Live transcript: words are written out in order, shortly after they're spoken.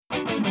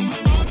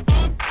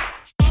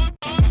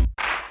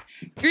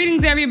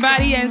Greetings,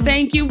 everybody, and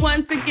thank you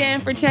once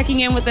again for checking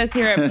in with us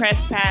here at Press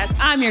Pass.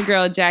 I'm your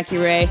girl, Jackie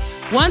Ray,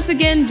 once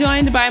again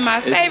joined by my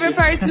favorite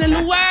person in the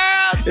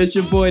world. It's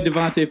your boy,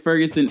 Devontae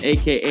Ferguson,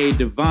 a.k.a.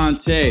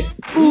 Devontae.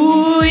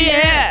 Ooh,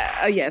 yeah.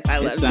 Oh, yes, I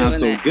love doing that. It sounds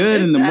so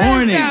good in the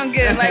morning. It sounds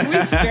good. Like,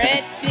 we're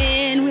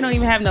stretching. We don't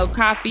even have no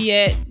coffee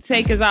yet.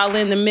 Take is all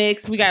in the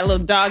mix. We got a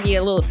little doggy,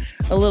 a little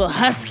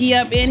husky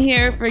up in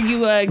here for you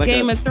like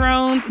Game of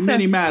Thrones.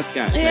 Mini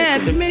mascot. Yeah,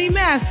 it's a mini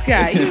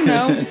mascot, you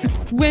know.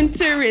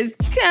 Winter is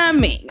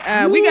coming.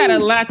 We got a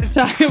lot to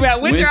talk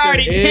about. Winter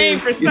already came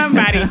for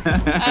somebody.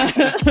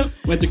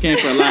 Winter came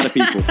for a lot of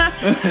people.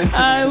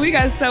 We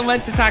got so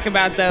much to talk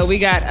about, though. We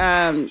got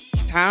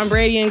Tom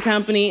Brady and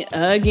company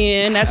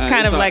again. That's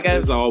kind of like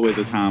There's always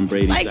a Tom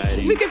Brady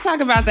sighting. We could talk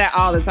about that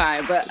all the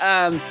time, but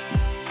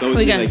it's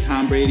always like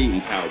Tom Brady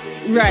and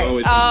Cowboys.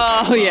 Right.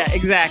 Oh, yeah,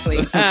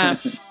 exactly.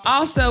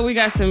 Also, we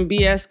got some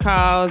BS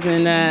calls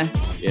and the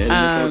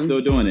NFL's still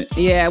doing it.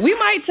 Yeah, we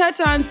might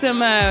touch on some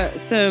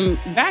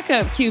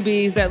backup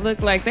QBs that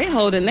look like they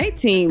holding their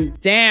team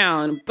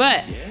down.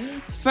 But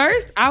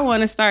first, I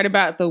want to start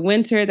about the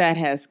winter that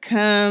has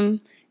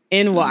come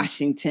in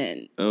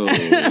Washington. Oh.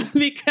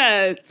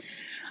 Because,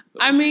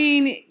 I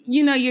mean,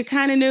 you know, you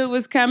kind of knew it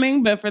was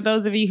coming, but for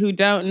those of you who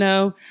don't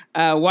know,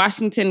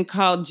 Washington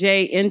called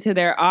Jay into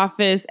their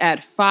office at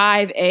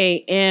 5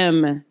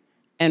 a.m.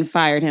 and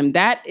fired him.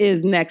 That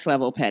is next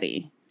level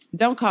petty.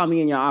 Don't call me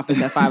in your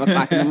office at 5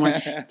 o'clock in the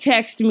morning.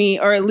 Text me,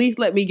 or at least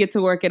let me get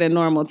to work at a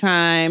normal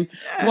time.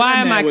 Why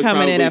am I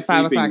coming in at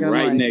 5 o'clock in the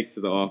morning? Right next to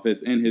the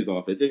office, in his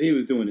office, if he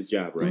was doing his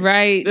job right.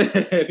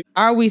 Right.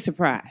 Are we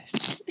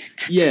surprised?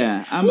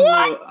 Yeah,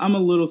 I'm a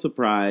little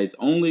surprised.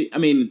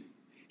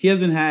 He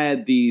hasn't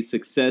had the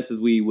success as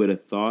we would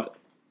have thought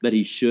that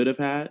he should have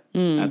had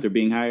after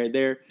being hired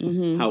there.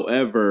 Mm-hmm.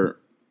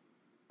 However,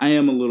 I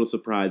am a little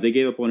surprised. They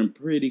gave up on him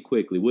pretty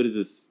quickly. What is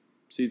this,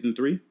 season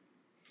 3?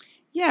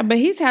 Yeah, but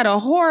he's had a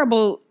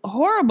horrible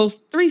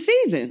 3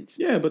 seasons.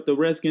 Yeah, but the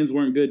Redskins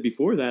weren't good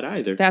before that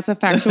either. That's a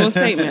factual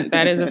statement.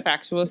 That is a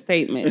factual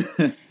statement.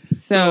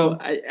 So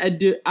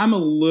I'm a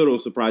little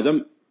surprised.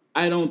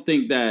 I don't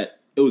think that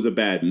it was a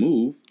bad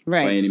move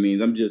by any means.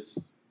 I'm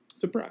just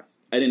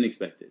surprised. I didn't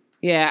expect it.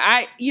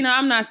 Yeah,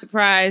 I'm not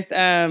surprised.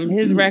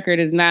 His record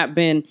has not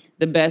been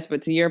the best,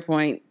 but to your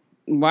point,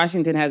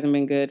 Washington hasn't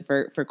been good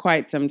for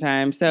quite some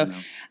time. So,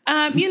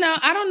 I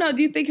don't know.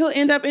 Do you think he'll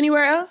end up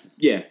anywhere else?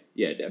 Yeah,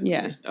 definitely.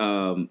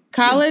 Yeah.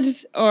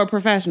 College or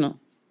professional?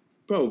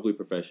 Probably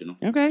professional.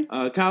 Okay.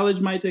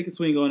 College might take a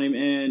swing on him,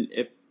 and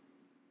if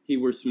he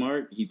were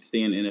smart, he'd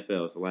stay in the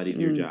NFL. It's a lot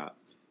easier job.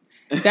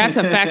 That's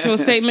a factual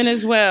statement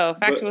as well.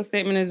 I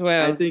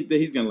think that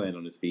he's going to land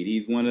on his feet.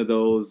 He's one of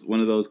those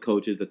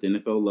coaches that the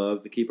NFL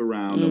loves to keep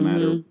around no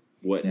matter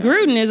what happens.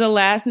 Gruden is a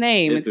last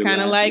name. It's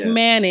kind of like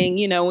Manning.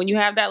 You know, when you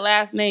have that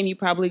last name, you're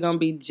probably going to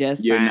be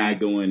just fine. You're not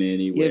going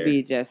anywhere. You'll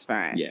be just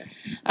fine. Yeah.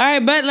 All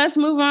right, but let's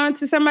move on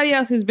to somebody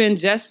else who's been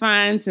just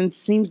fine since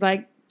seems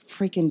like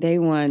freaking day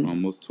one.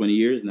 Almost 20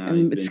 years now.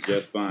 He's been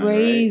just fine.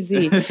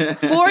 Crazy. Right?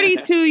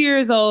 42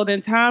 years old,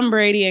 and Tom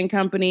Brady and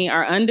company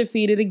are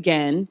undefeated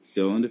again.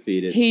 Still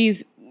undefeated.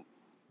 He's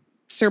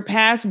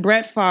surpassed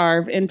Brett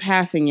Favre in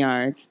passing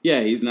yards.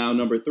 Yeah, he's now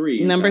number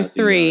 3. Number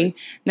 3. Yards.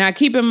 Now,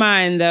 keep in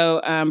mind,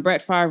 though,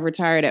 Brett Favre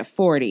retired at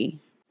 40.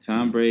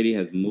 Tom Brady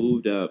has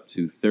moved up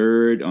to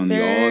third on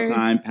the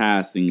all-time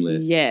passing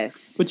list.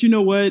 Yes. But you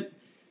know what?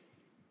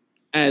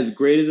 As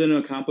great as an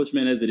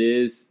accomplishment as it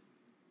is,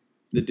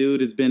 the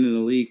dude has been in the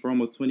league for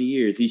almost 20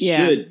 years. He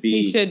should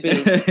be. He should be.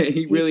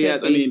 He really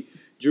has. Be. I mean,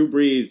 Drew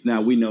Brees,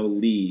 now we know,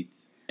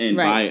 leads. And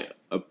by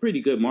a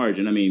pretty good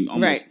margin. I mean,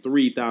 almost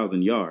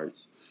 3,000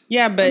 yards.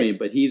 Yeah, but...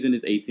 but he's in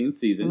his 18th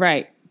season.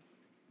 Right.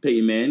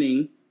 Peyton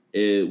Manning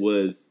is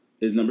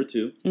number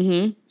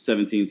 2.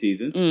 17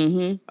 seasons.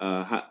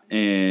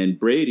 And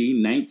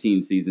Brady,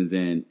 19 seasons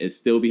in, is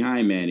still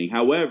behind Manning.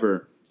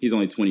 However... He's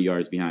only 20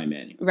 yards behind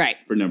Manning. Right.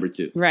 For number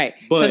 2. Right.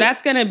 But so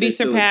that's going to be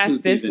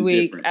surpassed this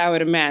week, difference. I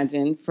would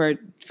imagine, for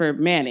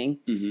Manning.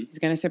 Mm-hmm. He's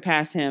going to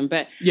surpass him.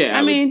 But, you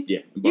got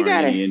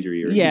any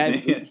injury or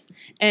anything.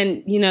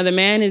 And, the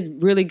man is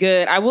really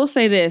good. I will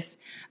say this.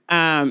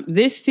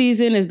 This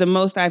season is the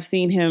most I've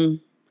seen him,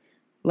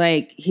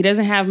 he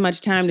doesn't have much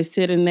time to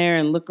sit in there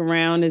and look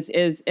around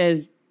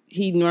as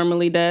he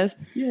normally does.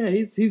 Yeah,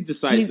 he's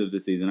decisive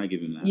this season. I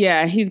give him that.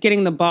 Yeah, he's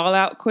getting the ball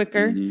out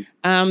quicker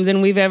than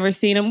we've ever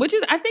seen him, which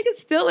is, I think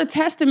it's still a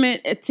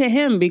testament to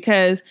him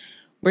because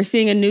we're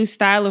seeing a new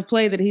style of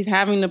play that he's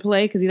having to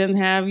play because he doesn't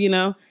have,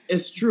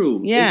 It's true.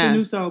 Yeah. It's a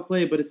new style of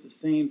play, but it's the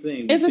same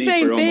thing. It's the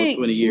same for thing. Almost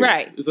 20 years.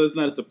 Right. So it's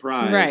not a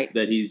surprise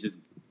that he's just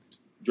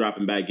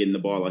dropping back, getting the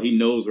ball out. He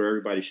knows where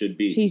everybody should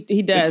be.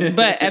 He does.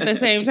 But at the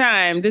same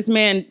time, this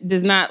man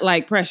does not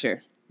like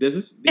pressure.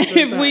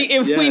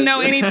 If we know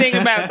anything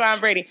about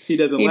Tom Brady, he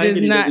doesn't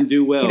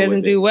do well. He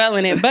doesn't do well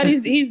in it, but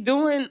he's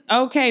doing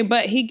okay.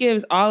 But he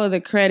gives all of the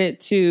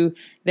credit to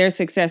their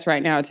success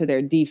right now to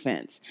their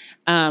defense,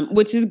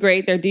 which is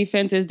great. Their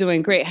defense is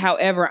doing great.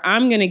 However,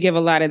 I'm going to give a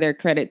lot of their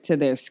credit to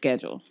their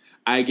schedule.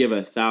 I give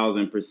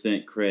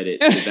 1,000%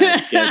 credit to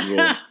that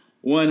schedule.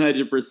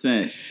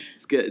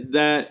 100%.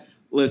 That.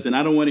 Listen,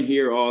 I don't want to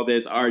hear all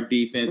this. Our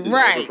defense is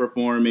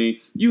overperforming.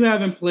 You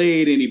haven't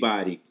played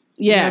anybody.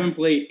 Yeah. You haven't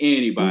played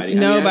anybody.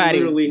 Nobody. I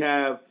literally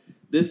have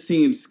this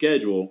team's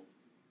schedule.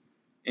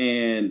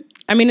 And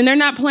they're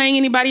not playing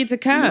anybody to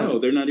come. No,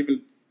 they're not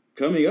even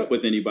coming up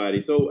with anybody.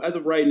 So as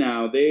of right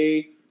now,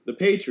 the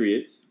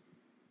Patriots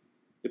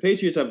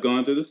have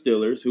gone through the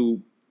Steelers,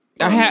 who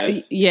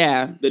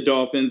the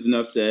Dolphins,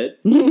 enough said.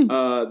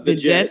 The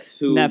Jets,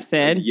 who enough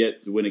said, have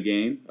yet to win a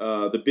game.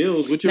 The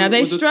Bills, which now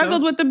they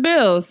struggled with the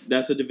Bills.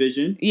 That's a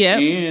division. Yeah,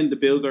 and the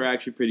Bills are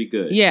actually pretty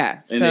good.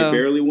 Yeah, and they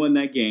barely won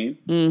that game.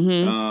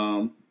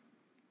 Mm-hmm.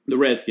 The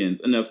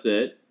Redskins, enough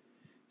said.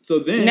 So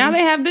then now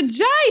they have the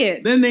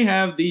Giants. Then they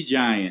have the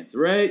Giants,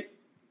 right?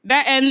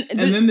 And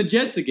then the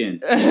Jets again.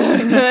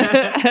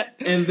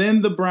 And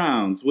then the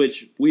Browns,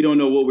 which we don't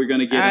know what we're going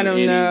to get. I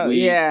don't know.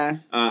 Week. Yeah.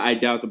 I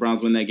doubt the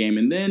Browns win that game.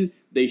 And then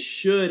they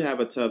should have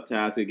a tough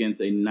task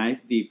against a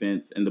nice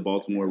defense in the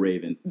Baltimore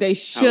Ravens. They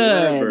should.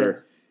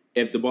 However,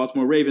 if the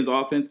Baltimore Ravens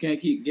offense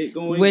can't get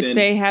going, which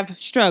they have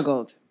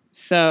struggled.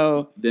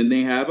 So then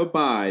they have a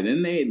bye.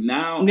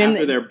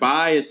 After their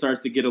bye, it starts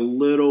to get a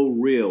little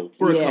real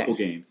for a couple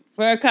games.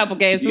 So we're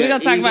gonna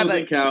talk about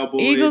the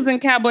Eagles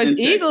and Cowboys. And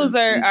Eagles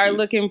are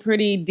looking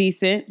pretty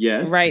decent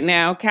right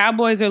now.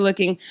 Cowboys are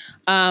looking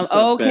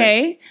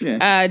okay.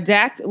 Yeah.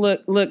 Dak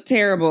looked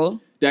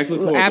terrible. Dak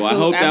looked horrible. I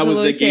hope that was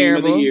the game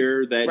of the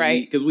year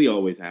because we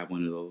always have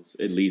one of those,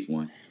 at least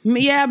one.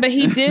 Yeah, but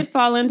he did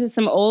fall into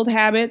some old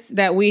habits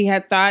that we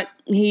had thought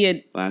he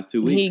had last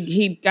 2 weeks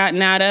he'd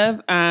gotten out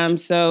of.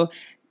 So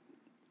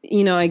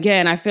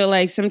again, I feel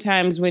like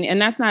sometimes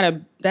that's not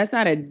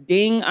a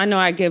ding. I know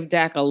I give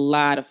Dak a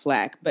lot of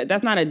flack, but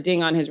that's not a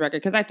ding on his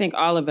record because I think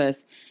all of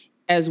us,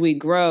 as we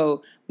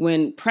grow,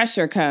 when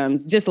pressure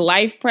comes, just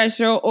life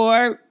pressure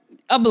or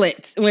a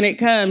blitz, when it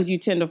comes, you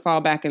tend to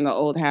fall back in the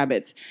old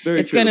habits.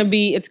 It's gonna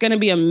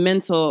be a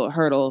mental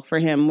hurdle for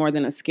him more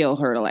than a skill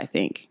hurdle, I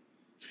think.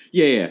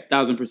 Yeah,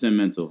 1,000%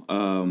 mental.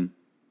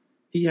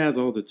 He has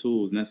all the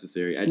tools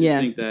necessary. I just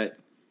think that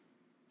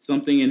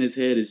something in his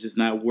head is just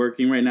not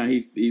working right now.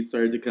 He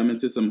started to come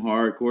into some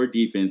hardcore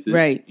defenses,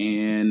 right?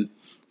 And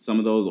some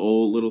of those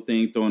old little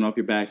things, throwing off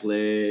your back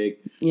leg,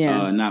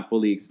 not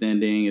fully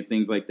extending and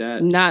things like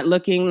that.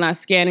 Not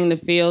scanning the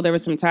field. There were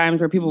some times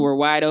where people were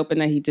wide open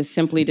that he just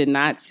simply did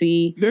not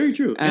see. Very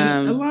true.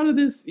 And a lot of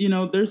this,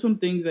 there's some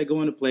things that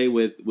go into play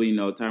with,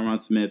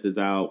 Tyron Smith is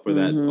out for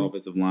that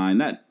offensive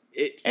line.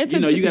 You got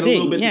a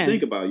little bit to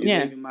think about.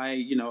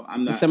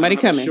 I'm not somebody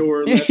coming.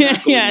 Sure, left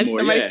tackle anymore.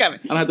 Somebody coming.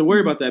 I don't have to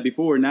worry about that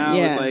before. Now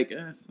it's like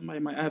somebody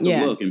might have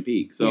to look and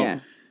peek.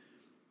 So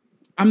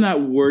I'm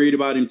not worried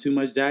about him too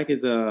much. Dak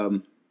is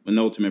an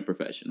ultimate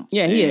professional.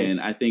 Yeah, he is.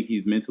 And I think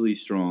he's mentally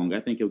strong. I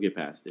think he'll get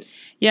past it.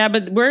 Yeah,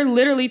 but we're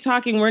literally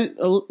talking.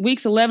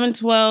 Weeks 11,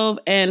 12,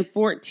 and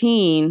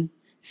 14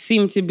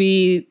 seem to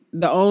be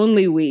the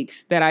only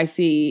weeks that I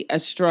see a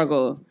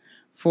struggle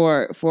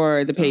for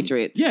the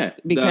Patriots.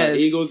 Because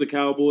the Eagles, the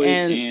Cowboys,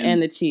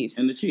 and the Chiefs.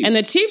 And the Chiefs. And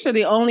the Chiefs are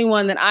the only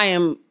one that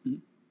I'm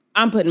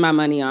putting my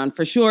money on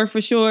for sure.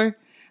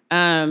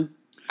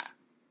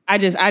 I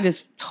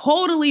just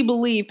totally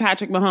believe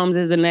Patrick Mahomes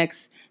is the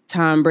next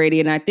Tom Brady,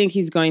 and I think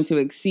he's going to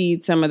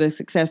exceed some of the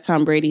success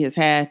Tom Brady has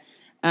had.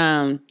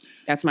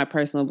 That's my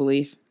personal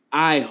belief.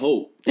 I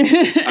hope.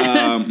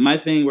 My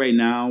thing right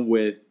now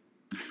with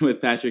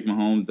Patrick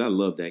Mahomes, I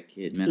love that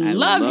kid, man. I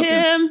love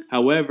him.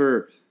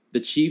 However, the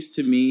Chiefs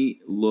to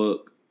me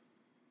look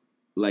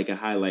like a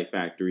highlight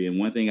factory, and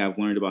one thing I've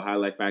learned about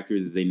highlight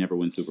factories is they never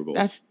win Super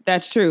Bowls.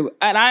 That's true,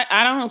 and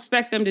I don't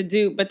expect them to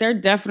do, but they're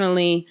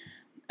definitely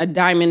a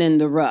diamond in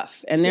the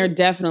rough, and they're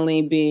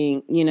definitely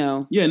being,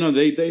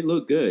 they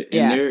look good,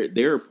 and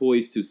they're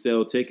poised to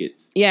sell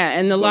tickets. Yeah,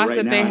 and the loss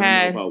that they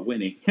had, I don't know about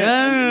winning.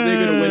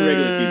 They're going to win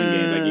regular season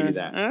games. I give you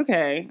that.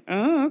 Okay.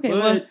 Oh, okay.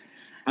 But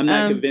I'm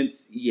not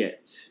convinced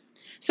yet.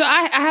 So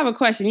I have a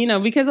question,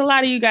 because a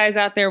lot of you guys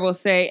out there will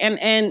say,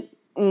 and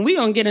we're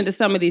going to get into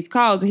some of these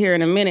calls here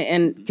in a minute,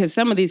 and because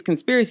some of these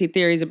conspiracy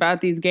theories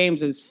about these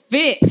games is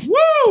fixed.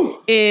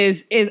 Woo! I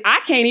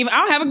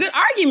don't have a good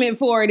argument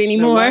for it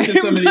anymore. Now, watching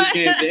some of these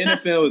games, the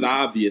NFL is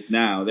obvious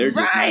now. They're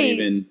just not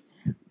even.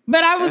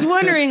 But I was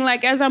wondering,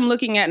 as I'm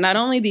looking at not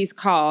only these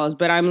calls,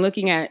 but I'm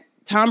looking at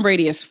Tom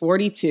Brady is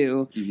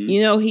 42.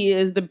 Mm-hmm. He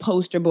is the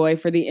poster boy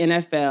for the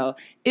NFL.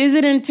 Is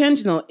it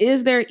intentional?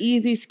 Is their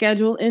easy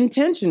schedule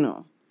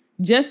intentional?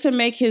 Just to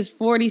make his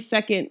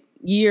 42nd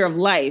year of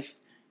life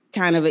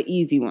kind of an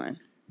easy one.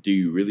 Do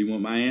you really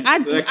want my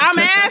answer? I'm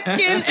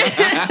asking.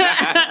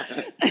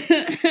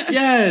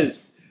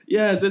 Yes,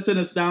 it's an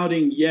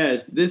astounding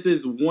yes. This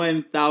is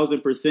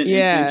 1,000%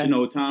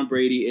 intentional. Tom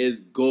Brady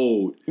is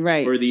gold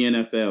for the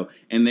NFL,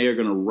 and they are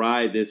going to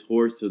ride this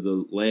horse till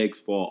the legs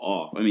fall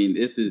off. I mean,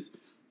 it's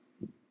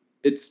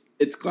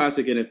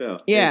classic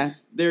NFL. Yeah,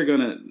 they're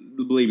going to,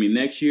 believe me,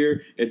 next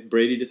year if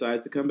Brady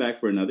decides to come back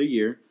for another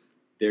year,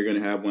 they're going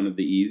to have one of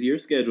the easier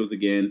schedules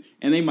again,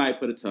 and they might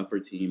put a tougher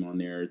team on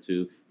there or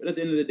two. But at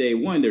the end of the day,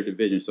 one, their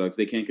division sucks.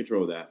 They can't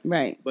control that.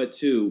 Right. But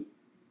two,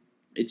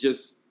 it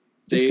just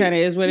Just kind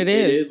of is what it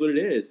is. It is what it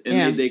is.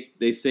 And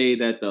they say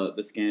that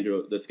the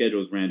schedule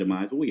is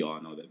randomized, but we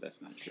all know that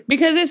that's not true.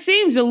 Because it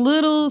seems a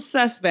little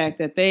suspect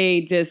that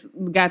they just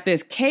got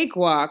this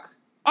cakewalk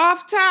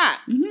off top.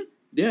 Mm-hmm.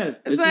 Yeah.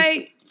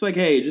 It's like,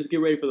 hey, just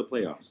get ready for the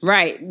playoffs.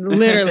 Right,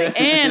 literally.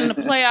 And the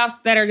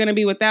playoffs that are going to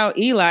be without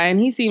Eli, and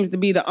he seems to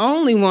be the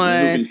only one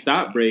who can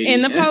stop Brady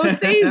in the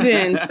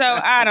postseason. So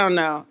I don't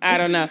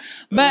know.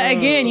 But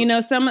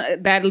again, some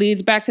that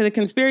leads back to the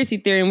conspiracy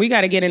theory, and we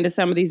got to get into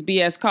some of these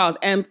BS calls.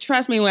 And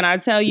trust me when I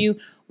tell you,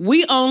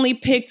 we only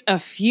picked a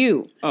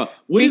few.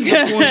 What is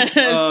the point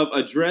of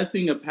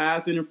addressing a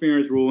pass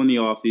interference rule in the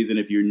offseason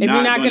if you're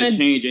not going to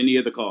change any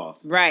of the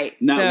calls? Right.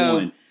 Not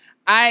one.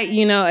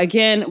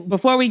 Again,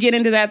 before we get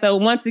into that though,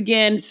 once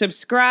again,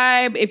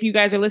 subscribe. If you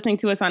guys are listening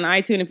to us on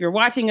iTunes, if you're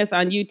watching us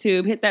on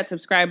YouTube, hit that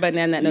subscribe button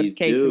and that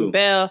notification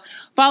bell.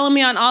 Follow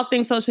me on all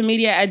things social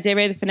media at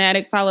JRay the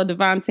Fanatic. Follow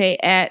Devontae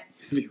at...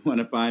 If you want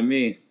to find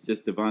me, it's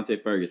just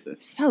Devontae Ferguson.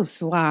 So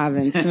suave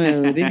and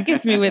smooth. He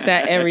gets me with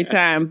that every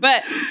time.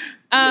 But,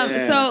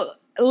 So...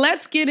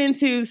 let's get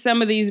into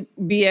some of these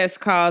BS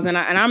calls, and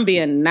I'm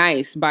being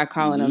nice by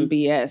calling them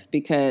BS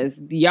because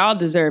y'all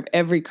deserve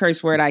every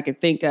curse word I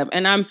could think of,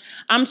 and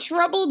I'm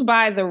troubled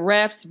by the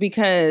refs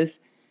because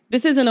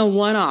this isn't a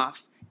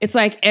one-off. It's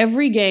like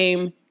every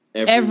game,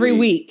 every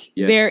week,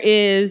 yes. There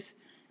is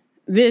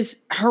this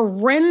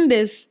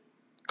horrendous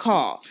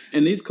call,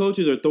 and these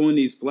coaches are throwing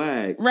these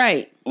flags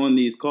right on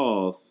these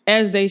calls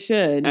as they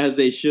should, and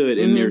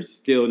they're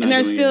still not. And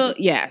they're doing still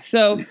anything. Yeah.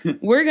 So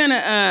we're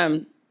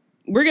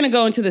gonna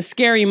go into the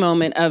scary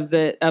moment of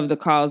the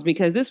calls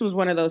because this was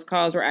one of those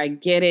calls where I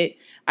get it.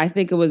 I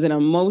think it was an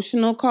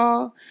emotional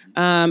call,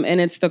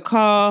 and it's the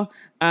call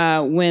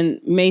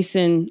when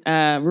Mason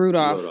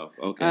Rudolph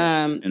okay.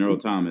 And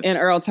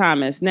Earl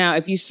Thomas. Now,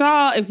 if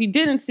you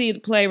didn't see the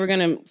play, we're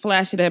gonna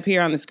flash it up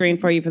here on the screen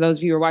for you for those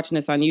of you who are watching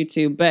this on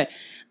YouTube. But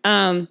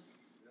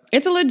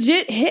it's a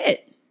legit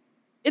hit.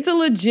 It's a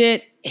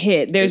legit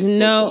hit.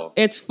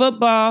 It's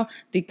football.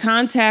 The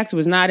contact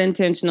was not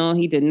intentional.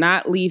 He did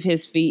not leave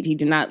his feet. He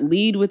did not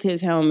lead with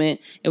his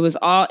helmet. It was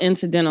all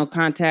incidental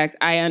contact.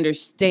 I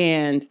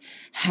understand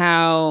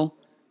how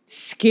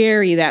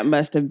scary that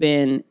must have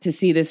been to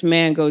see this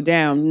man go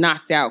down,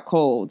 knocked out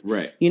cold.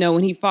 Right.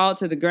 When he fell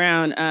to the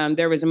ground,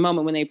 there was a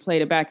moment when they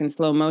played it back in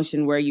slow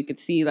motion where you could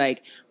see,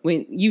 like,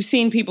 when you've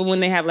seen people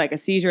when they have like a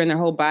seizure and their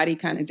whole body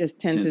kind of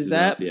just tenses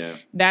up. Yeah.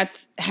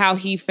 That's how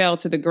he fell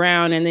to the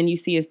ground. And then you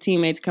see his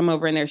teammates come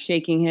over and they're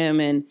shaking him.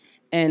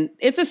 And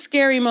it's a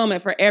scary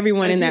moment for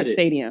everyone in that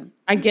stadium.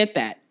 I get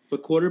that.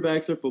 But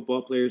quarterbacks are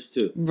football players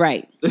too.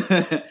 Right.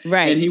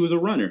 Right. And he was a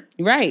runner.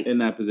 Right. In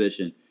that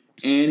position.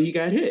 And he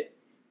got hit.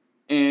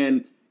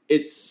 And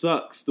it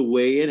sucks the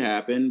way it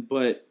happened,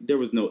 but there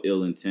was no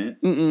ill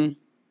intent. Mm-mm.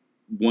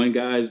 One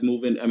guy's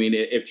moving. I mean,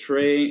 if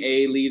train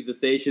A leaves the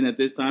station at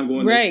this time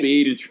going their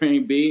speed and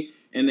train B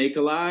and they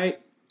collide,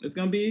 it's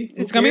going to be...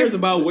 Who cares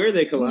about where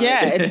they collide?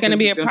 Yeah, it's going to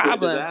be a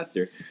problem. Be a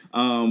disaster.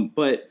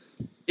 But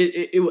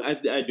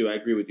I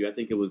agree with you. I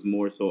think it was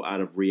more so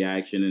out of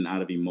reaction and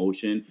out of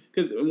emotion.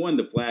 Because when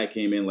the flag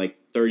came in like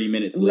 30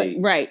 minutes late.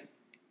 Right.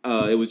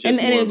 It was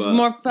just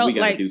more felt we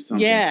gotta like... do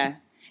something. Yeah.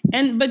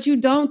 But you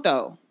don't,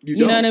 though.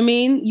 You know what I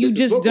mean? You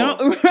just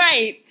don't.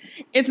 Right.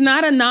 It's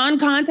not a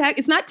non-contact.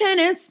 It's not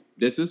tennis.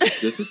 This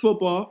is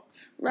football.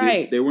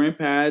 Right. They were in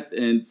pads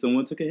and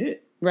someone took a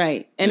hit.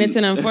 Right. And it's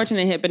an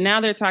unfortunate hit. But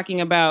now they're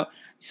talking about...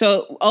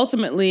 So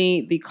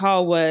ultimately, the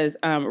call was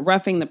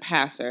roughing the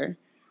passer.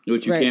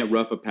 Which you can't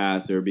rough a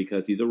passer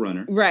because he's a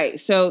runner. Right.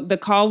 So the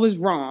call was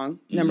wrong,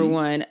 number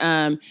one.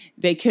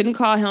 They couldn't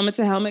call helmet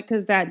to helmet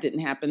because that didn't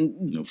happen.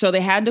 Nope. So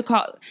they had to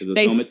call...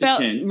 They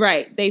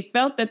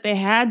felt that they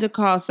had to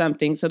call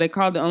something. So they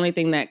called the only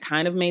thing that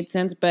kind of made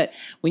sense. But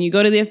when you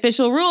go to the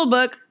official rule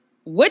book,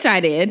 which I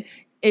did,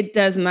 it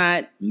does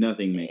not...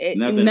 Nothing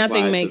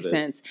makes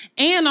sense.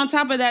 And on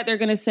top of that, they're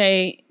going to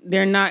say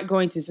they're not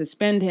going to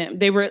suspend him.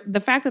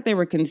 The fact that they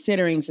were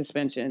considering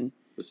suspension...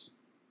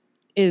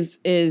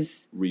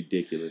 is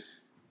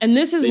ridiculous. And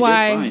this is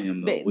why fine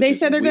him, though, they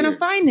said they're going to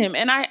fine him.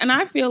 And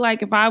I feel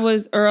like if I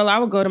was Earl, I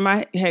would go to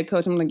my head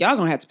coach. I'm like, y'all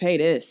going to have to pay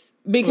this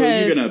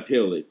because you're going to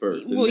appeal it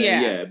first. Well,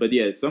 yeah, but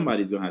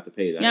somebody's going to have to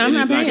pay that. Yeah, I'm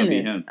not paying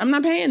this. I'm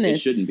not paying this.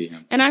 It shouldn't be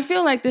him. And I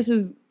feel like this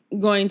is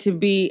going to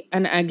be,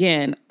 and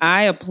again,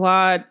 I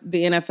applaud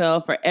the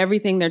NFL for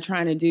everything they're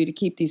trying to do to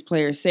keep these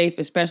players safe,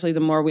 especially the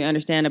more we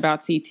understand about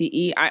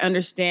CTE. I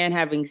understand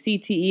having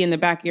CTE in the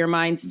back of your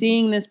mind,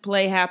 seeing this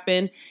play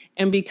happen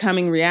and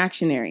becoming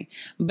reactionary.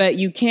 But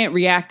you can't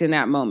react in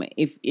that moment.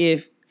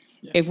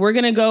 If we're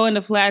going to go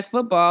into flag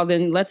football,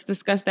 then let's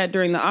discuss that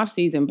during the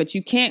offseason. But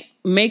you can't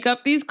make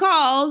up these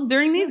calls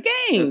during these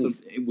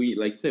games.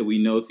 Like you said,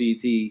 we know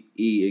CTE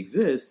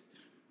exists,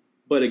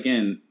 but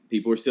again,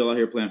 people are still out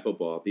here playing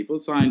football. People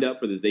signed up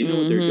for this. They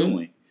know what they're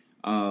doing.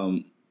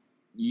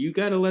 You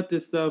got to let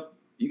these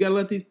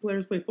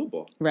players play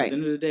football at the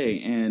end of the day.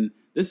 And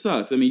this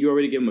sucks. I mean, you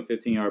already give them a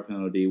 15-yard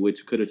penalty,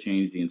 which could have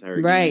changed the entire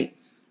game. Right.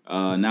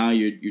 Now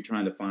you're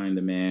trying to find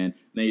the man.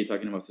 Now you're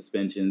talking about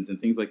suspensions and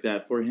things like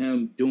that for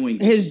him doing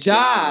his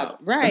job.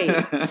 Right.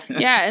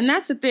 Yeah, and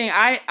that's the thing.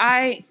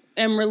 I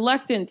am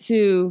reluctant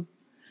to.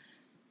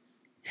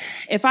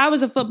 If I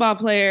was a football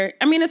player,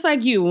 I mean, it's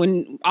like you,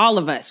 when all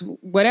of us,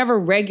 whatever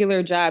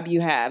regular job you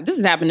have, this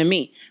has happened to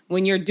me,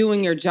 when you're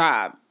doing your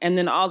job and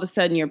then all of a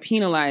sudden you're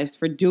penalized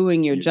for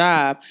doing your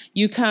job,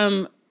 you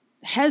come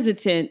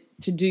hesitant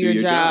to do your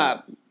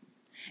job.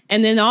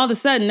 And then all of a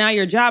sudden now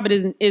your job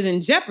is in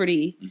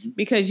jeopardy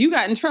because you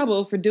got in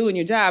trouble for doing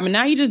your job. And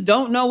now you just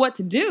don't know what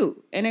to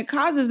do. And it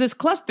causes this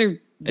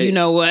cluster. You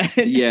know what?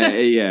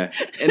 yeah.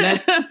 And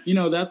that's,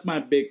 that's my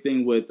big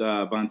thing with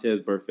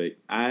Vontaze Burfict.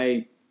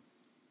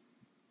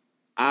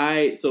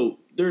 So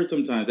there are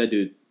sometimes that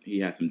dude, he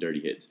has some dirty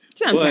hits.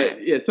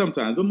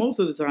 Sometimes. But most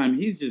of the time,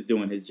 he's just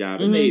doing his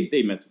job. And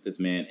they mess with this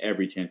man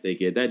every chance they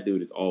get. That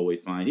dude is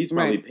always fine. He's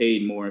probably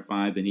paid more in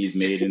fines than he's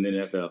made in the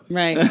NFL.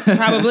 Right.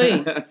 Probably.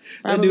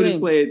 That dude has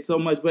played so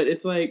much. But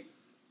it's like,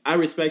 I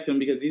respect him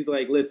because he's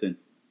like, listen,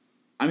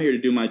 I'm here to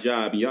do my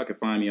job. And y'all can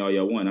find me all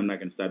y'all want. I'm not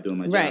going to stop doing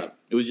my job.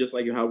 It was just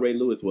like how Ray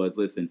Lewis was.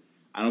 Listen,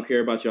 I don't care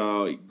about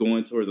y'all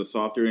going towards a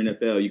softer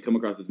NFL. You come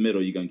across this middle,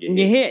 you're going to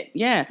get hit.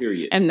 Yeah.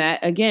 Period. And that,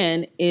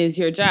 again, is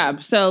your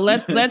job. So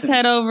let's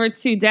head over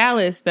to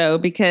Dallas, though,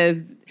 because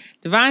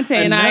Devontae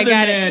and I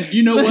got it.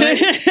 You know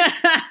what?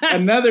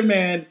 Another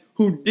man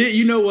who did,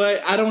 you know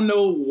what? I don't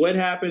know what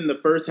happened the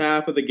first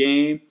half of the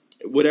game.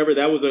 Whatever,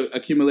 that was an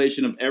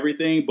accumulation of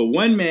everything. But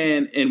one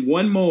man in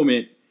one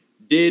moment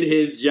did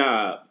his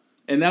job.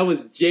 And that was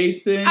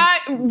Jason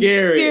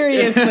Garrett.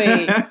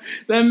 Seriously.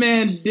 That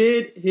man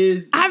did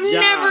his job. I've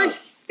never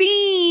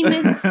seen.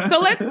 So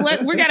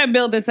we got to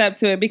build this up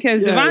to it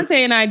because Devontae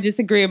and I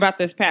disagree about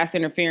this pass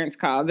interference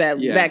call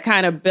that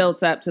kind of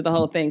built up to the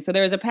whole thing. So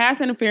there was a pass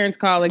interference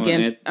call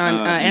against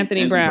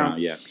Anthony Brown.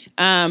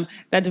 That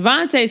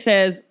Devontae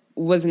says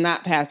was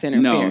not pass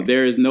interference. No,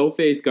 there is no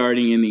face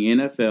guarding in the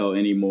NFL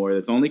anymore.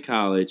 That's only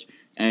college.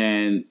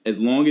 And as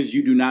long as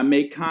you do not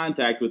make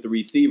contact with the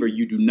receiver,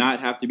 you do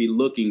not have to be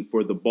looking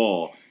for the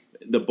ball.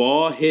 The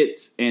ball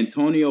hits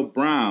Anthony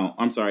Brown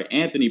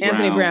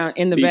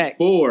in the back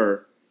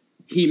before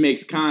he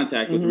makes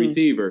contact with the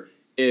receiver.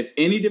 If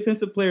any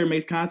defensive player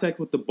makes contact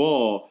with the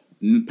ball,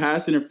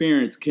 pass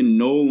interference can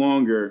no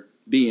longer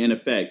be in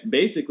effect.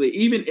 Basically,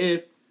 even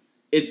if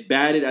it's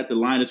batted at the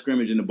line of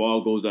scrimmage and the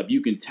ball goes up,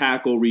 you can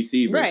tackle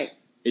receivers. Right.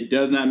 It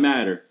does not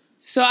matter.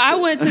 So I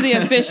went to the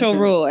official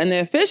rule, and the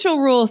official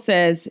rule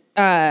says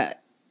it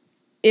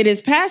is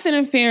pass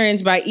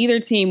interference by either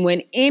team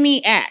when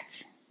any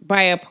act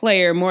by a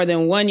player more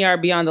than 1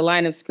 yard beyond the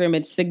line of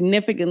scrimmage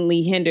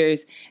significantly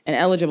hinders an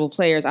eligible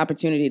player's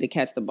opportunity to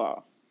catch the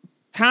ball.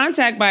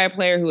 Contact by a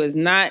player who is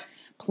not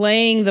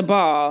playing the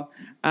ball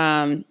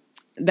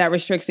that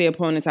restricts the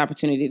opponent's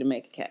opportunity to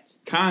make a catch.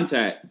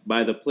 Contact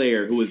by the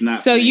player who is not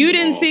So you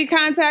didn't see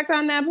contact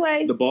on that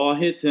play? The ball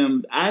hits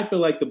him. I feel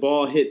like the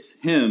ball hits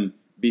him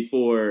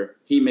before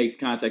he makes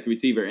contact with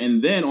receiver.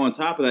 And then on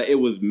top of that, it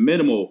was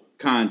minimal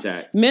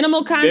contact.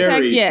 Minimal contact,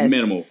 very yes.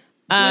 Minimal.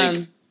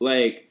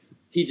 Like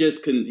he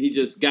just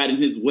got in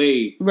his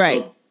way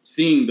of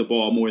seeing the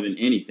ball more than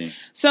anything.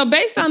 So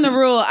based on the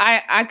rule,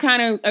 I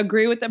kind of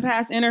agree with the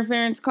pass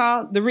interference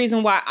call. The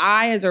reason why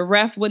I, as a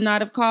ref, would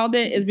not have called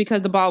it is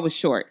because the ball was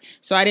short.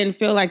 So I didn't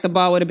feel like the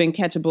ball would have been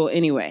catchable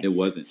anyway. It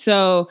wasn't.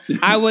 So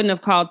I wouldn't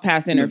have called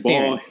pass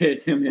interference. The ball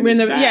hit him in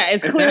his back. Yeah,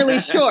 it's clearly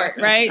short,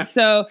 right?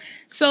 So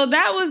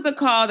that was the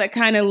call that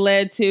kind of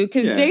led to,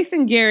 because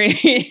Jason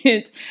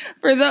Garrett,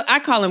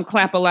 I call him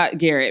Clap a Lot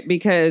Garrett,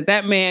 because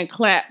that man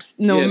claps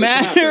no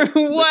matter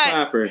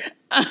what.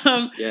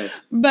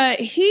 But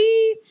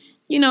he,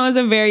 is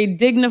a very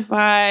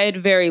dignified,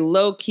 very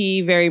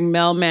low-key, very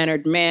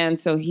well-mannered man.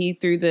 So he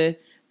threw the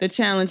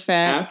challenge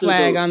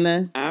flag on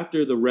the...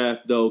 After the ref,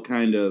 though,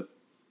 kind of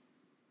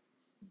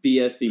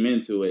BS'd him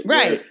into it.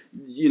 Right.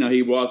 Where,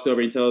 he walks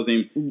over and tells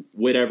him,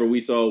 whatever we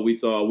saw,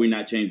 we're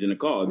not changing the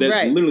call.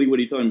 That's literally what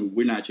he told him,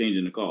 we're not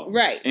changing the call.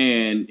 Right.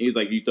 And he's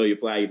like, you throw your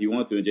flag if you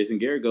want to. And Jason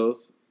Garrett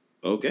goes,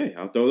 okay,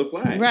 I'll throw the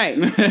flag. Right.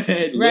 Look at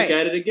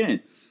it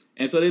again.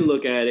 And so they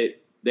look at it.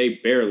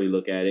 They barely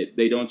look at it.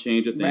 They don't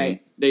change a thing.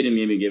 Right. They didn't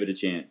even give it a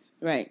chance.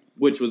 Right.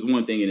 Which was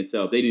one thing in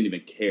itself. They didn't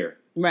even care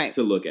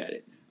to look at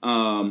it.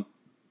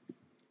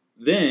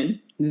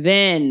 Then.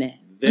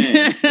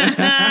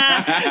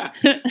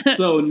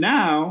 So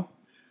now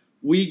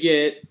we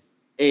get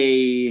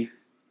a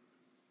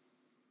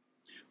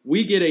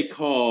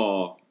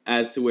call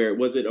as to where,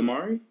 was it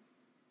Amari?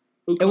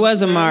 It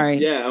was Amari.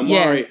 Yeah,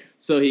 Amari. Yes.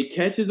 So he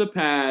catches a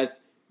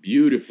pass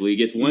beautifully,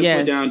 gets one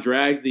foot down,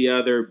 drags the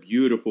other.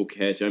 Beautiful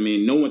catch. I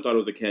mean, no one thought it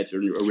was a catch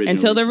originally.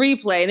 Until the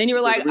replay. Then you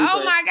were like,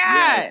 oh my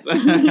God. Yes.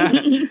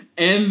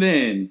 And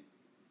then,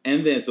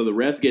 so the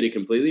refs get it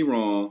completely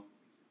wrong.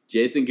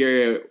 Jason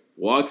Garrett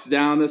walks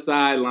down the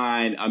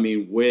sideline,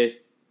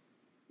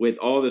 with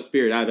all the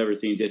spirit I've ever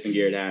seen Jason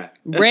Garrett have.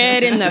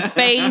 Red in the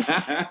face.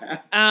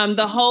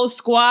 The whole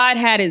squad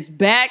had his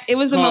back. It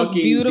was the most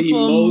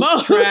beautiful, the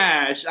most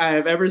trash I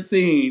have ever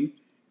seen.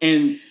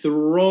 And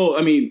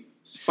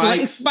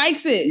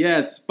spikes it.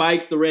 Yeah,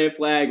 spikes the red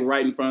flag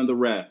right in front of the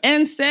ref.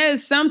 And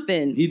says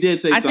something. He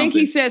did say something. I think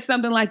he said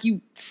something like,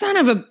 you son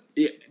of a...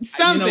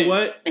 something. You know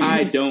what?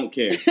 I don't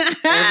care.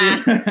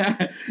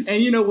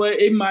 And you know what?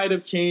 It might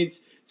have changed.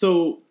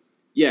 So,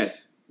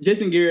 yes,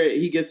 Jason Garrett,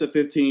 he gets a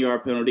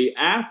 15-yard penalty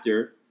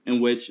after,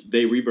 in which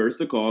they reversed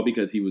the call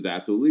because he was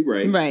absolutely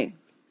right. Right.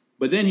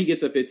 But then he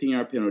gets a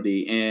 15-yard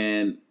penalty,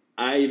 and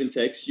I even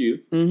text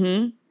you.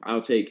 Mm-hmm.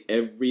 I'll take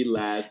every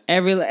last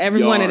every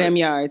one of them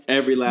yards.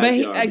 Every last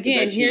yard. But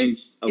again,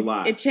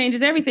 it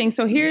changes everything.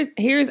 So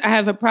here's I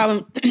have a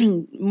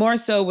problem more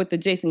so with the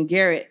Jason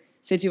Garrett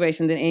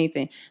situation than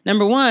anything.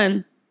 Number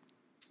one,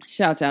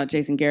 shouts out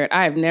Jason Garrett.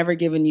 I have never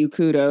given you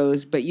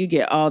kudos, but you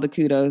get all the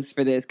kudos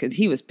for this because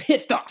he was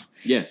pissed off.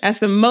 Yes. That's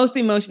the most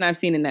emotion I've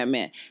seen in that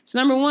man. So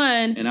number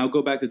one. And I'll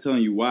go back to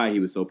telling you why he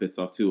was so pissed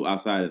off too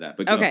outside of that.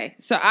 But okay.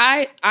 So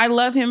I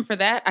love him for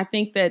that. I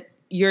think that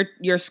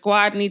your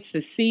squad needs to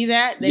see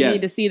that. They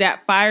need to see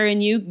that fire in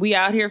you. We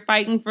out here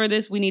fighting for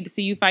this. We need to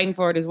see you fighting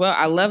for it as well.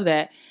 I love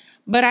that.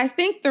 But I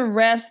think the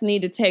refs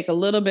need to take a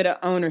little bit of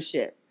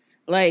ownership.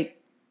 Like,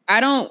 I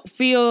don't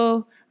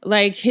feel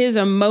like his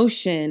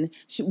emotion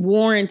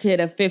warranted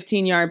a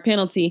 15-yard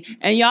penalty,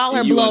 and y'all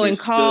are blowing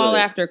call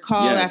after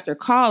call after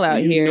call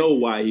out here. You know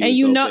why he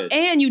was so pissed.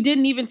 And you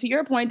didn't even, to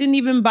your point, didn't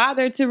even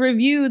bother to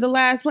review the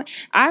last play.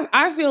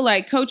 I feel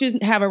like coaches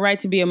have a right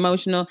to be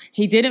emotional.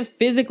 He didn't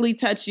physically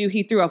touch you.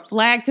 He threw a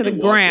flag to the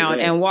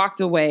ground and walked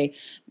away.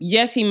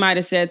 Yes, he might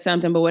have said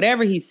something, but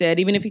whatever he said,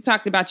 even if he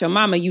talked about your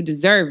mama, you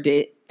deserved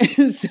it.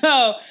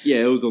 So yeah,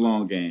 it was a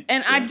long game,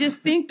 and I just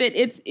think that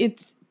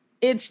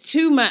it's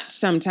too much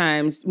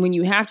sometimes when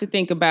you have to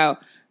think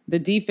about the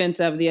defense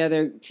of the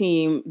other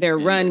team, their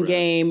run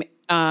game,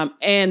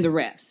 and the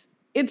refs.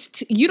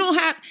 You don't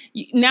have...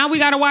 Now we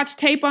got to watch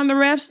tape on the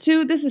refs,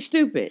 too? This is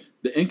stupid.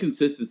 The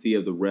inconsistency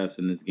of the refs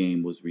in this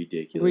game was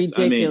ridiculous.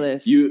 I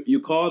mean, you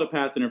called a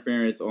pass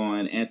interference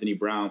on Anthony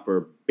Brown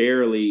for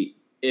barely,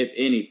 if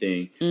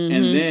anything,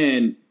 and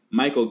then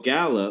Michael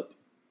Gallup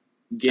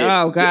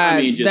gets,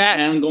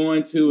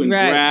 going to and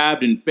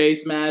grabbed and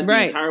face masked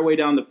the entire way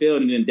down the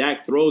field, and then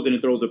Dak throws it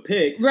and throws a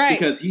pick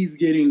because he's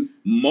getting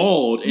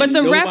mauled. But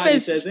the ref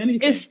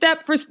is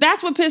step for...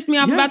 That's what pissed me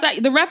off about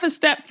that. The ref is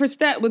step for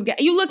step with...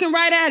 You looking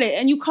right at it,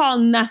 and you call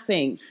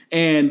nothing.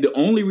 And the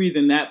only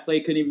reason that play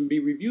couldn't even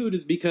be reviewed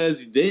is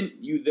because then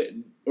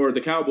or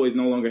the Cowboys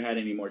no longer had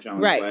any more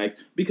challenge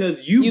flags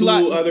because you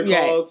blew other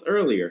calls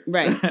earlier.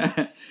 Right.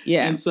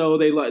 Yeah. And so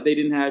they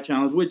didn't have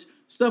challenge, which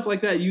stuff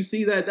like that, you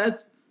see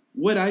that's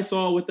what I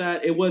saw with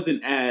that. It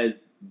wasn't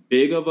as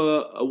big of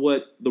a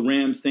what the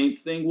Rams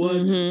Saints thing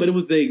was, but it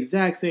was the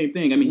exact same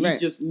thing. I mean, he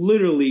just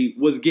literally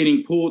was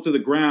getting pulled to the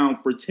ground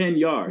for 10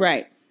 yards.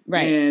 Right.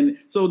 And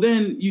so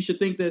then you should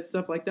think that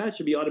stuff like that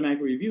should be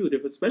automatically reviewed,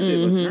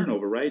 especially if a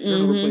turnover, right?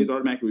 Turnover plays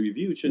automatically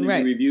reviewed. Shouldn't it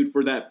be reviewed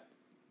for that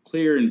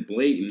clear and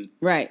blatant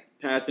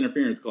pass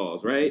interference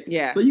calls, right?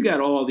 Yeah. So you got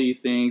all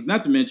these things,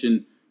 not to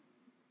mention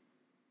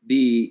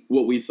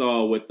what we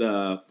saw with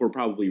for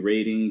probably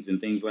ratings and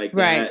things like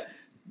that.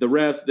 The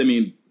refs, I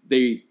mean,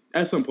 they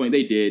at some point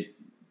they did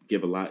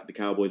give the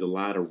Cowboys a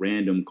lot of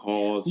random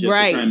calls just to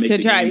try and make the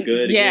game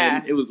good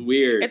again. It was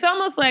weird. It's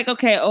almost like,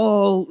 okay,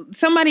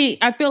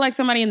 I feel like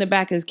somebody in the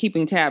back is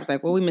keeping tabs.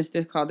 Like, well, we missed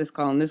this call,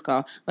 and this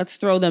call. Let's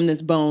throw them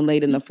this bone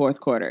late in the fourth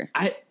quarter.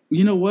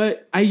 You know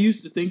what? I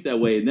used to think that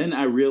way. And then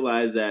I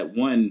realized that,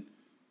 one,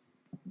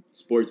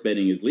 sports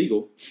betting is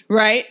legal.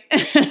 Right.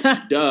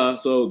 Duh.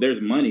 So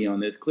there's money on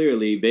this.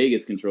 Clearly,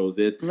 Vegas controls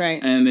this.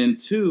 Right. And then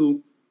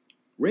two,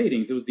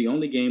 ratings. It was the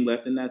only game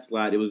left in that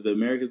slot. It was the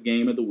America's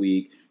game of the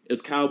week. It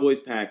was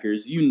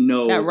Cowboys-Packers.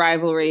 That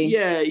rivalry.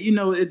 Yeah,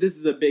 this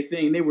is a big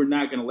thing. They were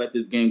not going to let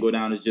this game go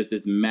down as just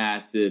this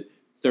massive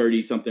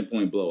 30-something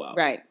point blowout.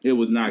 Right. It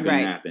was not going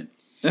to happen.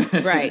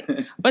 Right.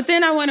 But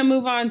then I want to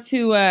move on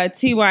to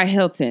T.Y.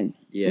 Hilton.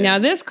 Yeah. Now,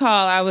 this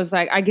call, I was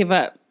like, I give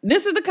up.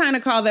 This is the kind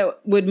of call that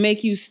would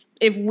make you,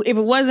 if it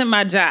wasn't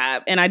my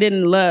job and I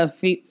didn't love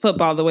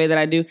football the way that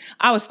I do,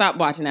 I would stop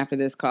watching after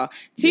this call.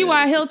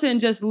 T.Y. Hilton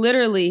just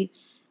literally...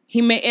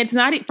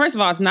 First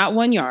of all, it's not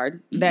 1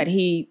 yard that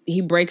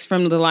he breaks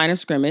from the line of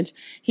scrimmage.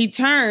 He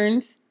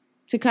turns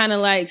to kind of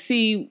like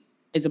see,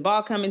 is the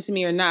ball coming to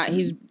me or not?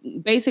 He's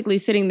basically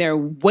sitting there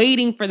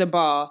waiting for the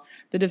ball.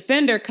 The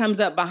defender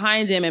comes up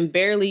behind him and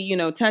barely,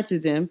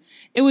 touches him.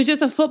 It was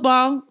just a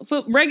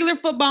regular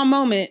football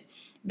moment.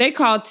 They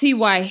called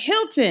T.Y.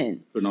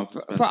 Hilton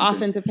for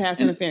offensive pass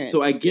interference.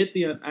 So I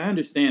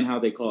understand how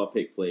they call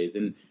pick plays,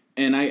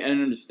 and I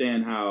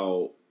understand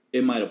how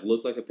it might have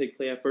looked like a pick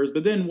play at first,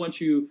 but then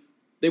once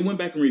they went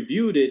back and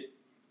reviewed it,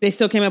 they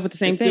still came up with the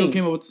same thing.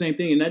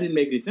 And that didn't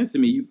make any sense to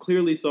me. You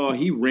clearly saw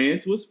he ran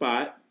to a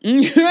spot,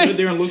 stood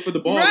there and looked for the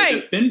ball. Right.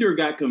 The defender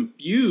got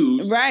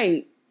confused,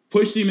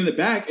 pushed him in the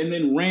back, and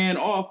then ran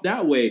off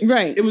that way.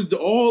 Right. It was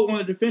all on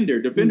the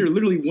defender. Defender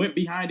literally went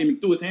behind him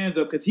and threw his hands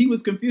up because he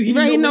was confused. He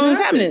didn't know what was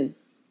happening.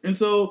 And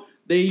so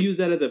they used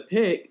that as a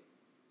pick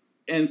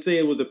and say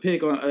it was a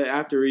pick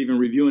after even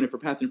reviewing it for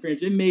pass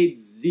interference. It made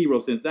zero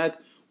sense.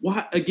 That's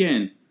why,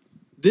 again,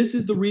 This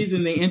is the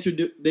reason they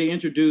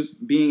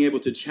introduced being able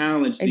to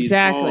challenge these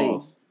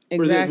calls.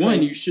 Exactly.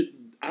 One,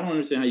 I don't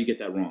understand how you get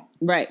that wrong.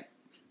 Right.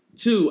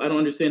 Two, I don't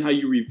understand how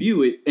you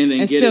review it and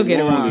then get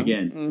it wrong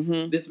again.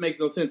 Mm-hmm. This makes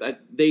no sense.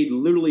 They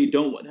literally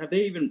don't. Have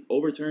they even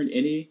overturned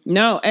any?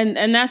 No,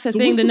 and that's the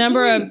thing. The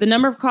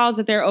number of calls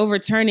that they're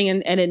overturning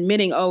and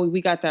admitting, oh,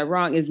 we got that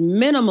wrong, is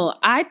minimal.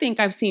 I think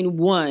I've seen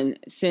one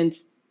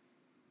since.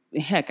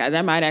 Heck,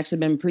 that might actually have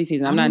been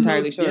preseason. I'm not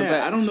entirely sure. Yeah,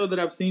 but I don't know that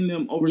I've seen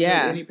them overturn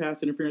any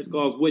pass interference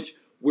calls, which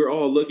we're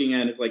all looking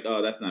at. It's like,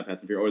 oh, that's not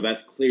pass interference, or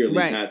that's clearly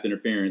pass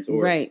interference,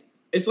 or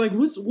It's like,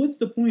 what's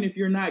the point if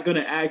you're not going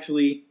to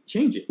actually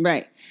change it?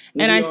 Right.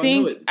 And I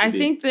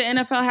think the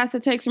NFL has to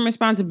take some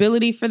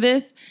responsibility for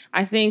this.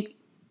 I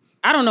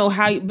don't know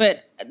how,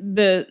 but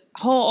the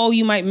whole,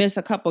 you might miss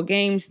a couple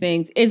games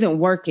things isn't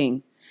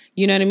working.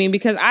 You know what I mean?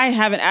 Because I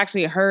haven't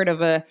actually heard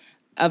of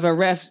a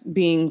ref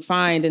being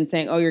fined and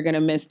saying, oh, you're going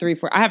to miss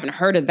 3-4. I haven't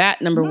heard of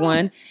that, number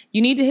one.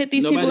 You need to hit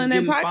these people in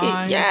their pocket.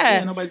 Fined.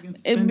 Yeah. Nobody's getting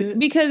suspended.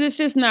 Because it's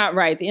just not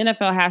right. The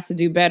NFL has to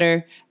do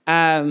better.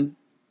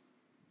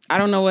 I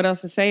don't know what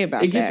else to say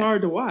about that. It gets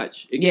hard to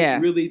watch. It gets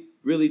really,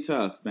 really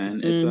tough,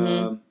 man. It's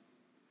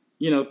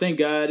thank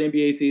God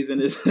NBA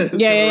season is around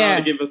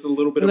to give us a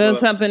little bit of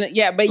something.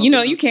 Yeah, but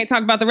you can't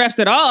talk about the refs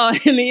at all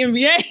in the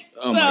NBA.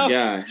 Oh my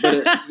God!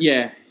 But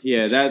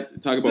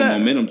that talk about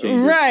momentum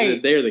changes.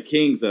 Right, they're the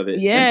kings of it.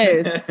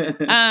 Yes.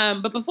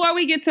 But before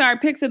we get to our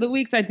picks of the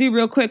weeks, I do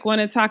real quick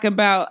want to talk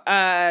about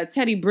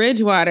Teddy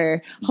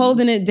Bridgewater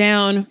holding it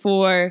down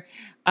for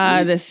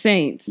the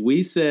Saints.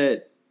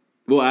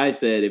 I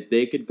said if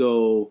they could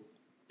go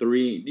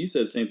 3, you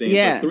said the same thing.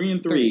 Yeah,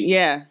 3-3.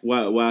 Yeah.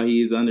 While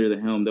he's under the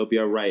helm, they'll be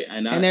all right.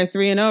 And they're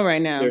 3-0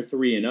 right now. They're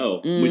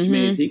 3-0, which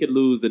means he could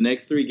lose the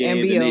next 3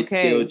 games and they'd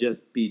still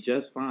be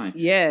just fine.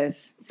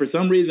 Yes. For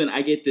some reason,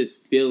 I get this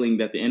feeling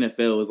that the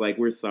NFL is like,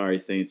 we're sorry,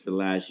 Saints, for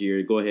last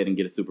year. Go ahead and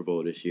get a Super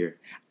Bowl this year.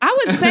 I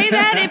would say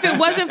that if it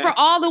wasn't for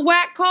all the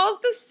whack calls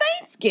the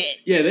Saints get.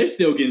 Yeah, they're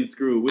still getting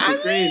screwed, which is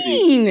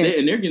crazy.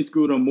 And they're getting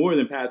screwed on more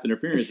than pass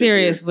interference.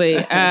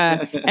 Seriously.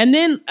 And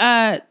then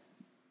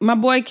my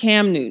boy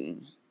Cam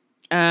Newton.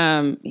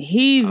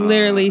 He's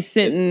literally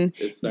sitting.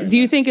 Do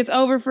you think it's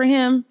over for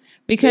him?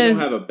 Because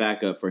they don't have a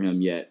backup for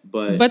him yet,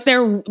 but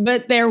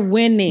they're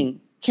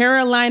winning.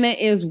 Carolina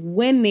is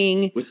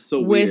winning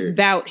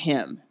without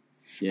him.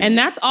 Yeah. And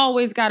that's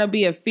always got to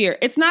be a fear.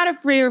 It's not a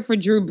fear for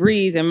Drew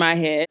Brees in my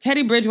head.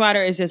 Teddy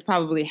Bridgewater is just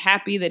probably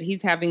happy that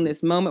he's having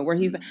this moment where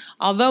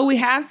although we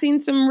have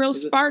seen some real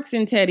sparks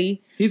in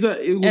Teddy. He's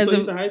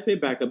the highest paid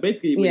backup.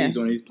 Basically, what he's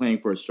doing, he's playing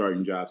for a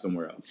starting job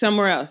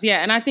somewhere else.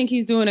 Yeah. And I think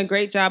he's doing a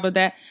great job of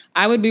that.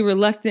 I would be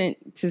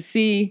reluctant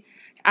to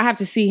I have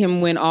to see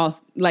him win all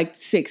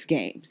 6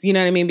 games. You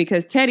know what I mean?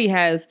 Because Teddy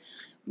has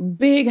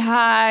big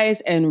highs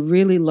and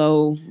really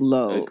low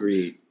lows.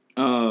 Agreed.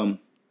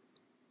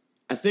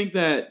 I think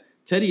that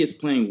Teddy is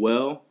playing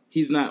well.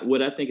 He's not.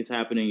 What I think is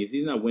happening is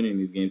he's not winning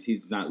these games.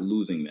 He's not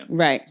losing them.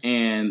 Right.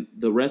 And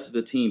the rest of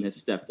the team has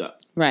stepped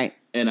up. Right.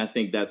 And I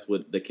think that's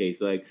what the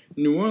case. Like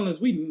New Orleans,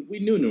 we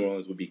knew New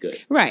Orleans would be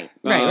good. Right.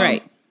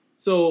 Right.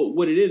 So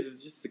what it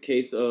is just a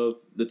case of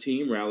the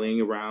team rallying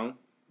around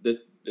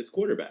this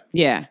quarterback.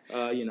 Yeah.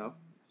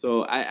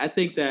 So I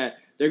think that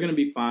they're going to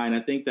be fine. I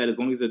think that as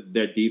long as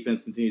their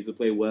defense continues to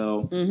play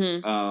well,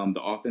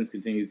 the offense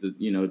continues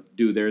to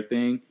do their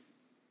thing,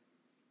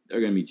 they're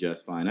going to be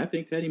just fine. I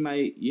think Teddy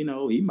might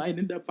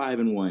end up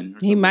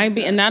 5-1. He might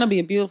be, and that'll be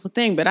a beautiful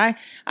thing. But I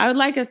would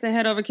like us to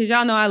head over, because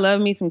y'all know I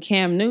love me some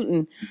Cam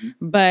Newton. Mm-hmm.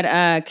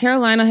 But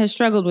Carolina has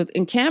struggled with,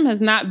 and Cam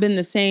has not been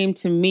the same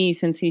to me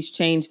since he's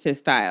changed his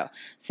style,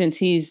 since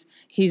he's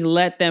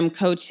let them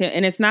coach him.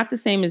 And it's not the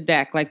same as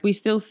Dak. Like, we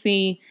still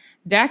see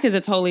Dak is a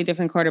totally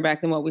different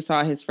quarterback than what we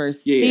saw his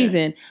first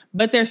season,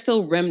 but there's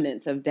still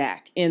remnants of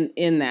Dak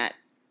in that.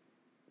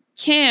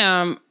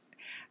 Cam,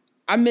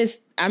 I missed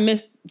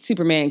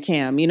Superman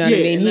Cam. You know what I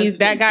mean?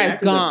 That guy's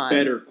gone. Is a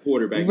better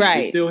quarterback.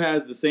 Right. He still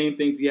has the same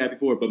things he had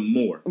before, but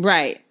more.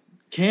 Right.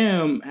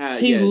 Cam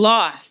had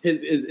lost.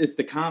 It's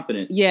the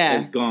confidence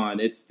has gone.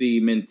 It's the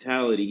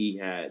mentality he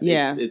had.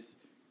 Yeah. It's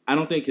I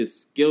don't think his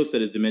skill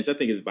set is diminished. I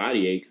think his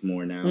body aches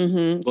more now.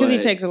 Because he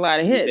takes a lot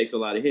of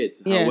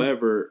hits. Yeah.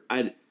 However,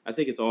 I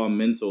think it's all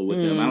mental with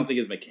him. I don't think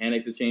his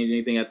mechanics have changed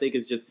anything. I think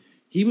it's just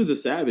he was a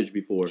savage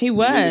before. He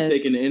was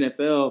taking the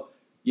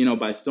NFL,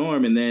 by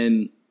storm, and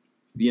then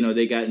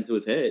they got into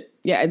his head.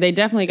 Yeah, they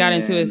definitely got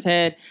into his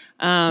head.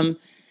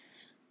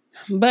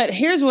 But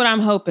here's what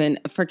I'm hoping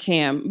for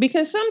Cam,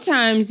 because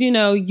sometimes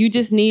you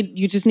just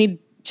need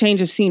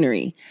change of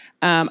scenery.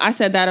 I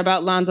said that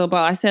about Lonzo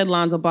Ball. I said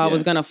Lonzo Ball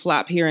was going to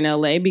flop here in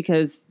LA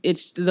because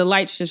the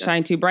lights just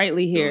shine too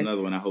brightly here.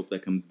 Another one. I hope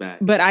that comes back.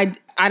 But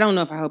I don't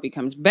know if I hope he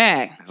comes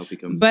back. I hope he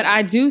comes back. But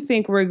I do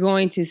think we're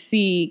going to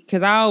see,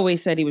 because I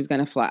always said he was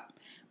going to flop.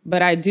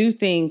 But I do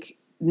think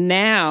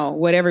now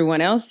what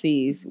everyone else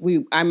sees,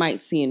 I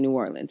might see in New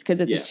Orleans,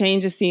 because it's a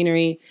change of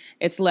scenery.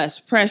 It's less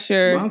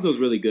pressure. Lonzo's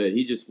really good.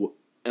 He just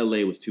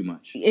LA was too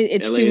much.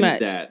 It's LA too and much. His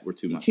dad were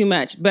too much. Too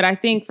much. But I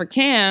think for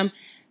Cam,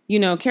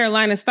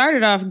 Carolina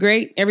started off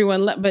great.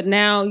 But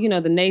now,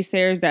 the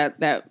naysayers,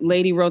 that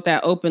lady wrote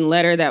that open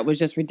letter that was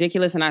just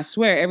ridiculous. And I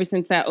swear, ever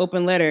since that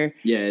open letter,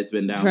 it's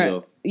been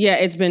downhill.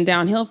 It's been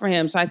downhill for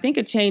him. So I think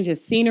a change of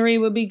scenery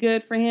would be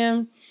good for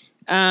him.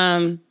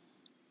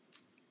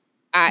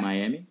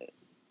 Miami?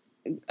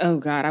 Oh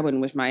God, I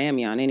wouldn't wish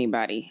Miami on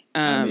anybody.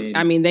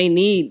 I mean, they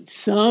need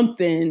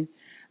something.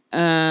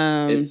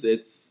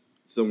 It's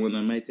someone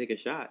that might take a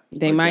shot.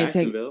 They might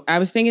take. I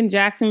was thinking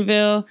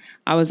Jacksonville.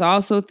 I was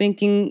also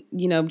thinking,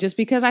 just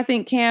because I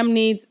think Cam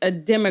needs a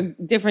different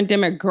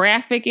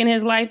demographic in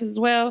his life as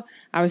well.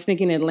 I was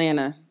thinking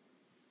Atlanta.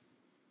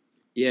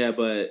 Yeah,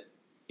 but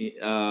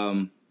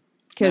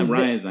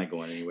Ryan's not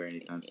going anywhere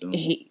anytime soon.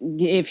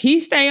 If he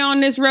stay on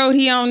this road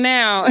he on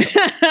now,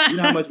 you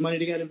know how much money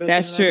they got invested.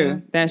 That's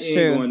true. That's he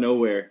true. Ain't going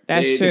nowhere.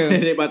 That's true.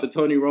 They about to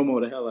Tony Romo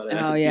the hell out of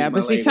that. Oh yeah,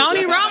 but see,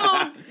 Tony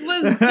Romo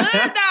was good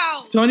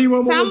though. Tony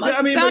Romo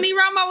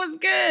was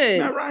good.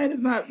 Matt Ryan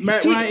is not.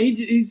 Matt Ryan,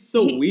 he's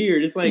so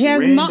weird. It's like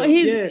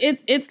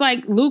it's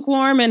like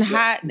lukewarm and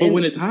hot. But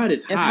when it's hot,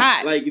 it's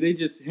hot. Like they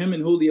just him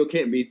and Julio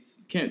can't be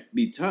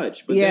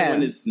touched. But then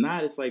when it's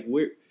not, it's like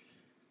weird.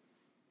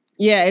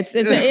 Yeah, it's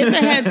a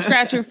head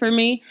scratcher for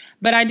me,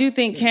 but I do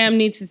think Cam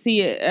needs to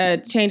see a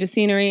change of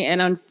scenery,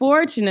 and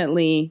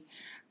unfortunately,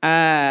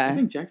 I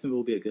think Jacksonville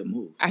will be a good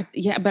move.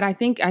 But I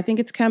think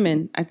it's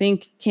coming. I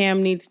think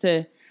Cam needs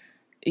to,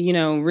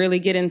 really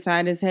get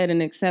inside his head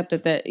and accept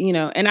that,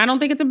 and I don't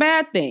think it's a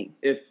bad thing.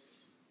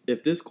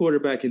 If this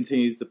quarterback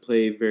continues to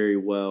play very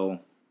well,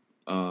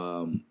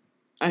 I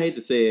hate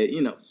to say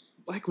it,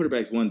 black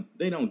quarterbacks,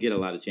 they don't get a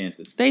lot of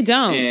chances. They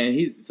don't. And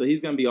he's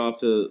going to be off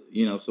to,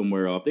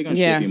 somewhere off. They're going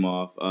to ship him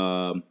off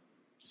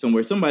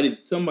somewhere.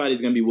 Somebody's going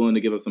to be willing to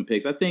give up some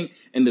picks. I think,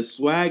 and the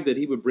swag that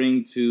he would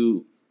bring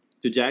to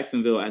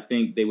Jacksonville, I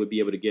think they would be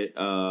able to get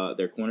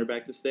their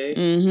cornerback to stay.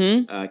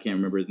 Mm-hmm. I can't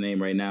remember his name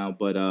right now,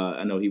 but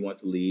I know he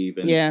wants to leave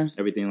and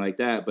everything like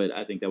that. But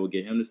I think that would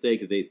get him to stay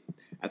because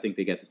I think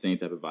they got the same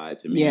type of vibe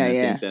to me. Yeah, and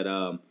I think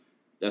that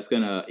that's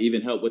gonna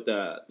even help with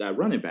that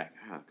running back.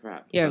 Ah,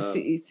 crap. Yeah,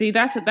 see,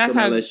 that's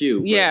how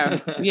LSU.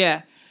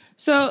 Yeah.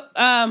 So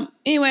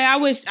anyway,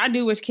 I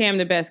do wish Cam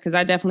the best because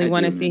I definitely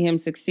want to see him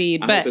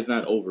succeed. But I hope it's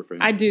not over for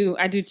him. I do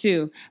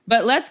too.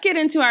 But let's get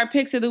into our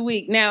picks of the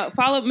week. Now,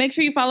 make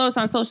sure you follow us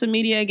on social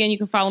media. Again, you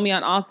can follow me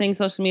on all things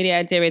social media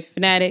at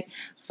JRateFanatic.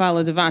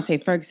 Follow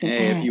Devontae Ferguson.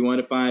 Hey, if you want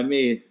to find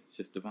me, it's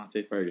just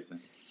Devontae Ferguson.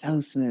 So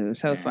smooth,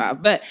 so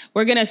suave. But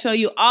we're going to show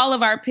you all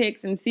of our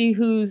picks and see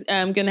who's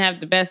going to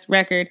have the best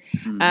record.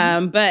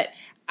 Mm-hmm. But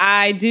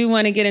I do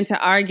want to get into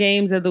our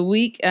games of the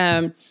week.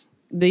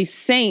 The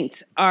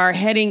Saints are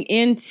heading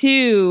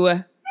into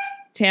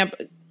Tampa.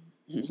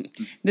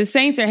 The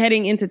Saints are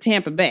heading into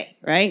Tampa Bay,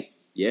 right?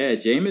 Yeah,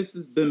 Jameis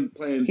has been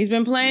playing. He's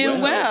been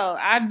playing well.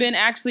 I've been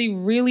actually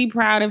really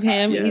proud of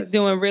him. Yes. He's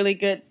doing really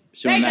good.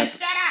 Showing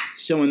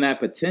that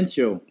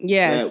potential.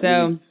 Yeah,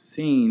 so we've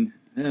seen.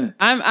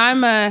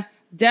 I'm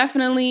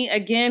definitely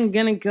again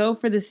gonna go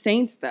for the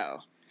Saints though.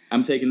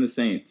 I'm taking the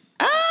Saints.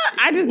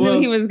 I just knew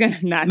he was gonna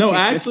not. No,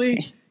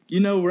 actually,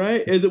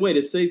 right?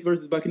 It's Saints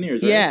versus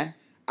Buccaneers, right? Yeah.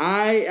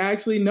 I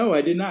actually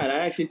I did not. I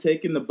actually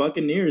taken the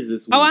Buccaneers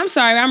this week. Oh, I'm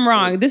sorry, I'm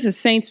wrong. This is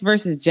Saints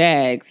versus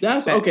Jags.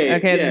 That's okay.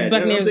 Okay, yeah,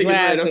 Buccaneers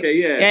last week.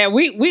 Yeah,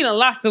 we done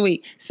lost the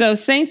week. So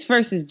Saints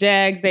versus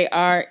Jags. They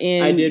are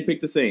in. I did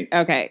pick the Saints.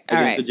 Okay, all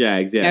against the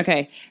Jags. Yes.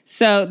 Okay,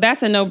 so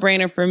that's a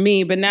no-brainer for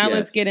me. But now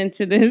let's get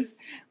into this.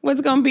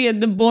 What's going to be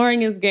the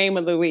boringest game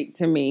of the week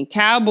to me?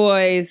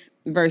 Cowboys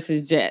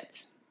versus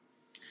Jets.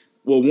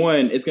 Well,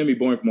 one, it's going to be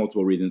boring for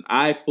multiple reasons.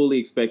 I fully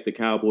expect the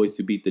Cowboys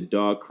to beat the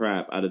dog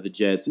crap out of the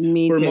Jets for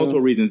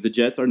multiple reasons. The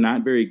Jets are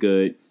not very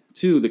good.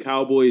 Two, the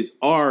Cowboys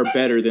are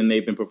better than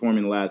they've been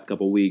performing the last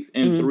couple of weeks.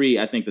 And three,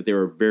 I think that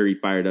they're a very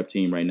fired up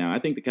team right now. I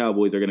think the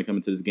Cowboys are going to come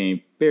into this game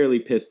fairly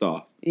pissed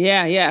off.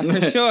 Yeah,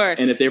 for sure.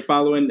 And if they're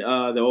following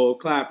the old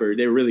Clapper,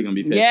 they're really going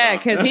to be pissed off. Yeah,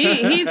 because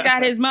he's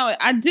got his moment.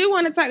 I do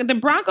want to talk. The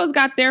Broncos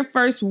got their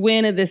first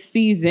win of the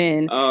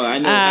season. Oh, I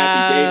know.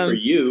 Happy day for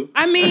you.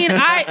 I mean,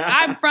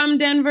 I'm from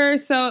Denver,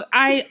 so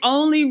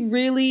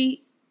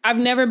I've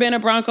never been a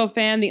Bronco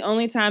fan. The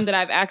only time that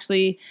I've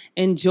actually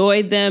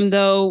enjoyed them,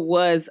 though,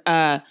 was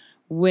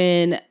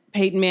when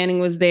Peyton Manning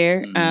was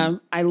there. Mm-hmm.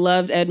 I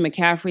loved Ed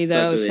McCaffrey,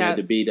 though. They had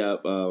to beat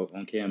up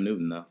on Cam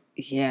Newton, though.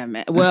 Yeah,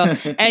 man. Well,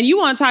 and you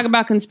want to talk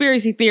about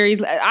conspiracy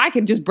theories? I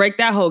could just break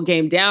that whole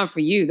game down for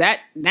you. That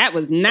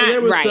was not right.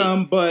 There was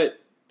some,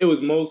 but it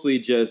was mostly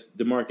just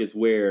DeMarcus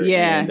Ware.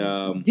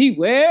 Yeah, and, D.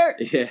 Ware.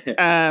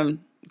 Yeah.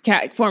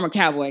 Former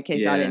Cowboy, in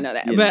case y'all didn't know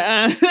that.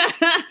 Yeah.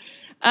 But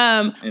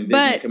and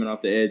they coming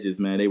off the edges,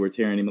 man. They were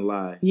tearing him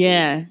alive.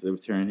 Yeah. They were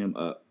tearing him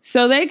up.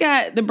 So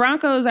the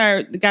Broncos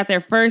got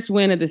their first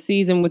win of the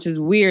season, which is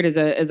weird as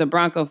a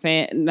Bronco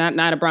fan.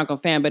 Not a Bronco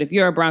fan, but if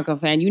you're a Bronco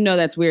fan, you know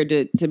that's weird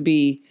to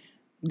be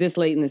this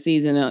late in the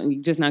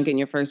season, just not getting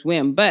your first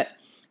win. But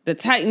the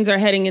Titans are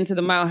heading into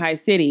the Mile High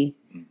City.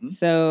 Mm-hmm.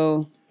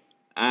 So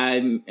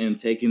I am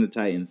taking the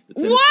Titans. The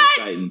Tennessee what?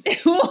 Titans.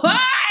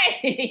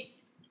 Why?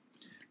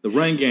 The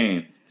run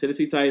game.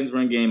 Tennessee Titans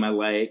run game I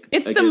like.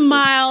 It's the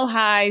Mile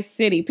High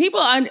City.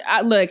 People,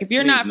 look, if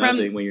you're not from...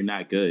 when you're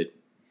not good.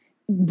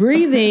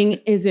 Breathing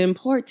is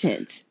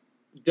important.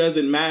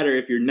 Doesn't matter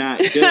if you're not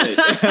good.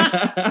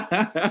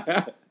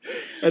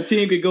 A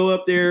team could go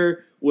up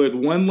there with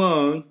one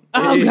lung.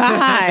 Oh,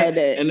 God.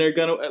 And they're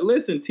going to...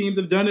 Listen, teams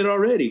have done it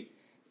already.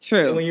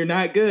 True. And when you're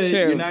not good,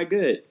 you're not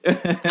good.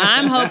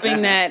 I'm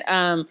hoping that,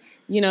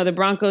 the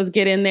Broncos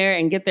get in there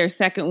and get their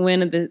second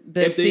win of the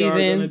season. If they are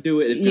going to do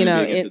it, it's going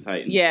to be against the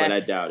Titans. Yeah. But I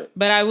doubt it.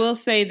 But I will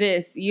say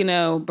this,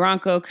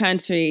 Bronco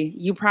country,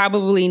 you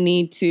probably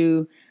need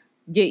to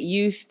get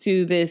used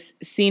to this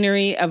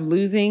scenery of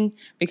losing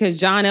because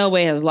John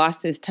Elway has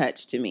lost his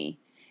touch to me.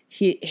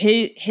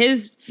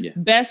 His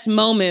best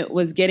moment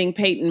was getting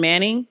Peyton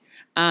Manning.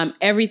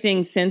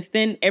 Everything since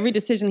then, every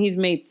decision he's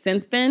made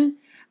since then,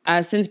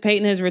 since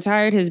Peyton has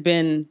retired, has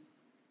been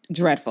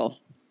dreadful.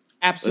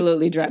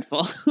 Absolutely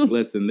dreadful.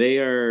 Listen,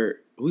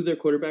 who's their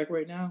quarterback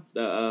right now?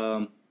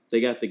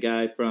 They got the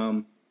guy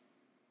from...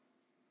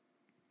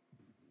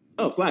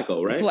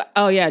 Flacco, right?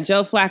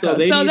 Joe Flacco.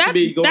 So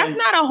that's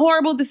not a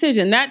horrible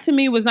decision. That to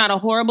me was not a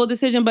horrible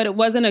decision, but it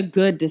wasn't a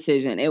good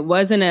decision. It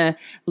wasn't a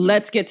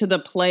let's get to the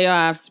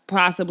playoffs,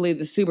 possibly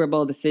the Super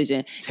Bowl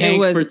decision.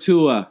 For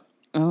Tua.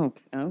 Oh,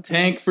 okay.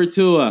 Tank for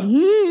Tua.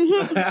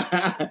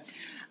 Joe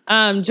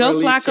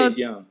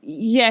Flacco.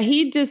 Yeah,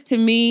 he just to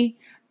me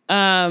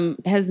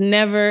has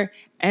never.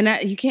 And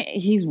you can't.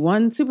 He's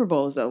won Super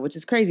Bowls though, which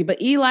is crazy. But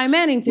Eli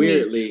Manning to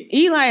me,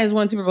 Eli has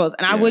won Super Bowls,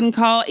 and I wouldn't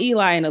call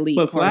Eli an elite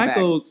quarterback.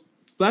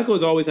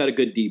 Flacco's always had a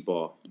good deep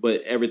ball,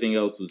 but everything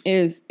else was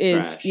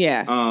trash.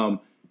 Yeah.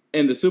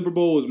 And the Super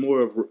Bowl was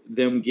more of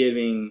them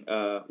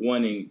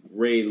wanting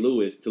Ray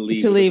Lewis to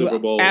lead the Super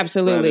Bowl,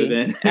 absolutely,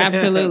 rather than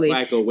absolutely.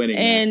 Flacco winning.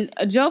 And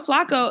Joe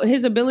Flacco,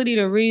 his ability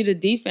to read a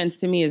defense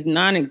to me is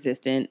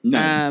non-existent.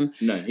 None.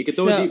 He could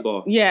throw a deep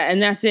ball. Yeah,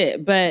 and that's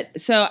it. But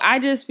so I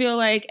just feel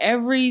like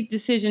every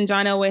decision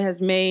John Elway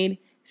has made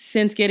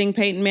since getting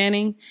Peyton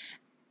Manning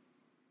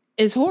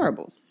is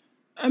horrible.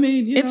 I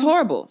mean, it's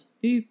horrible.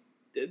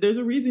 There's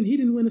a reason he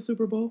didn't win a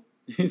Super Bowl.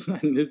 His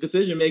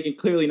decision making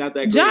clearly not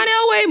that great. John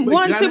Elway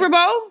won Super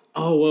Bowl.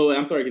 Oh well,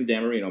 I'm sorry,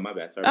 Dan Marino. My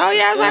bad. Sorry. Oh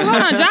yeah, I was like,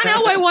 hold on. John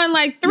Elway won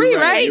like three,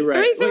 right? You're right?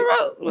 3 Super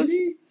Bowls. Was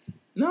he?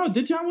 No,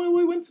 did John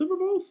Elway win Super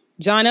Bowls?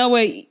 John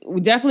Elway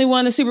definitely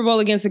won the Super Bowl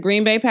against the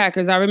Green Bay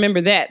Packers. I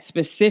remember that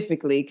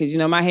specifically because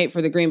my hate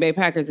for the Green Bay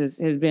Packers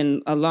has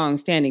been a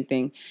long-standing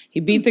thing. He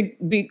beat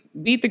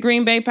the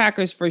Green Bay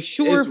Packers for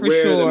sure. It's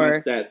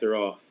rare that my stats are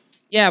off.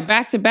 Yeah,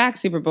 back-to-back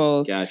Super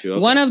Bowls. Got you.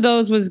 Okay. One of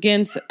those was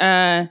against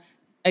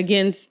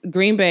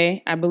Green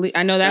Bay, I believe.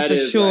 I know that for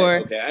sure.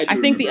 Right. Okay, I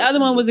think the other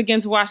one was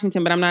against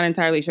Washington, but I'm not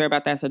entirely sure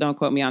about that, so don't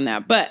quote me on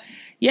that. But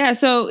yeah,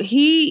 so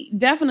he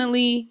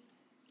definitely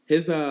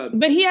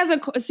but he has a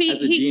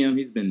GM,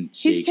 he's been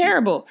shaky. He's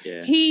terrible.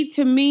 Yeah. He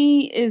to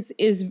me is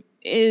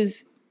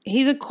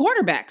he's a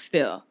quarterback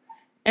still.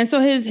 And so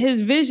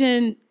his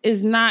vision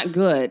is not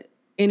good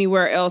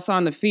anywhere else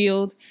on the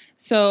field.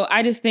 So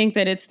I just think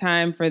that it's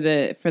time for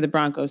the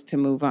Broncos to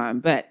move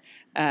on. But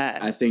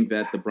I think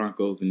that the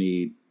Broncos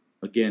they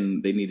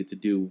needed to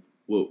do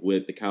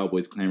what the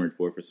Cowboys clamored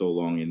for so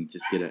long and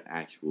just get an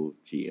actual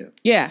GM.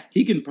 Yeah.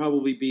 He can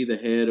probably be the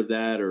head of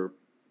that or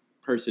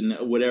person,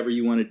 whatever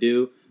you want to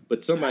do,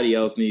 but somebody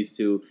else needs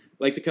to,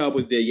 like the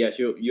Cowboys did, yes,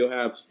 you'll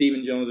have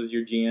Stephen Jones as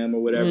your GM or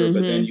whatever,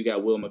 but then you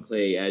got Will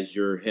McClay as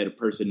your head of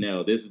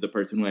personnel. This is the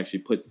person who actually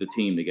puts the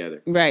team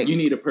together. Right. You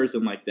need a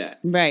person like that.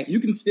 Right. You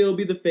can still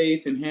be the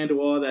face and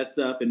handle all that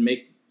stuff and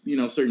make,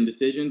 certain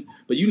decisions,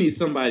 but you need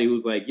somebody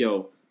who's like,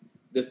 yo,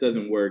 this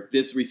doesn't work.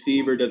 This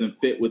receiver doesn't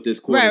fit with this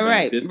quarterback.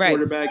 Right. This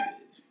quarterback,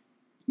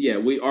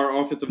 our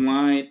offensive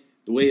line,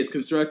 the way it's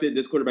constructed,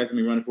 this quarterback's going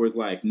to be running for his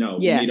life. No,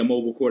 we need a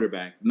mobile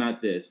quarterback,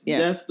 not this. Yeah.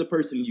 That's the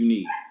person you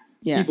need.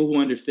 Yeah. People who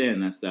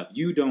understand that stuff.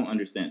 You don't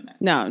understand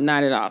that. No,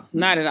 not at all.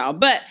 Not at all.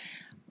 But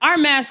our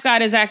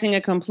mascot is acting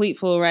a complete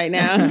fool right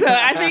now. So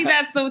I think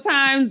that's the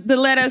time to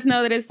let us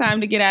know that it's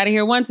time to get out of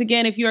here. Once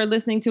again, if you are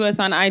listening to us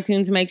on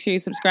iTunes, make sure you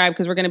subscribe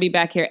because we're going to be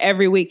back here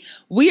every week.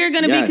 We are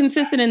going to be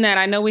consistent in that.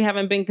 I know we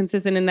haven't been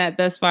consistent in that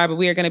thus far, but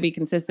we are going to be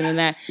consistent in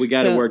that. We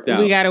got it worked out.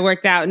 We got it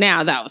worked out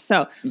now, though.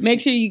 So make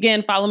sure you,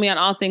 again, follow me on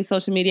all things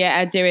social media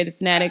at JRay the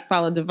Fanatic.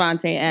 Follow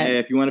Devontae at... Hey,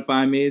 if you want to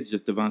find me, it's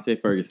just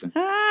Devontae Ferguson.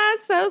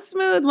 So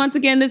smooth. Once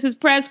again, this is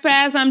Press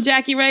Pass. I'm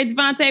Jackie Ray,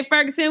 Devontae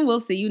Ferguson. We'll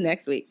see you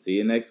next week. See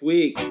you next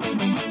week.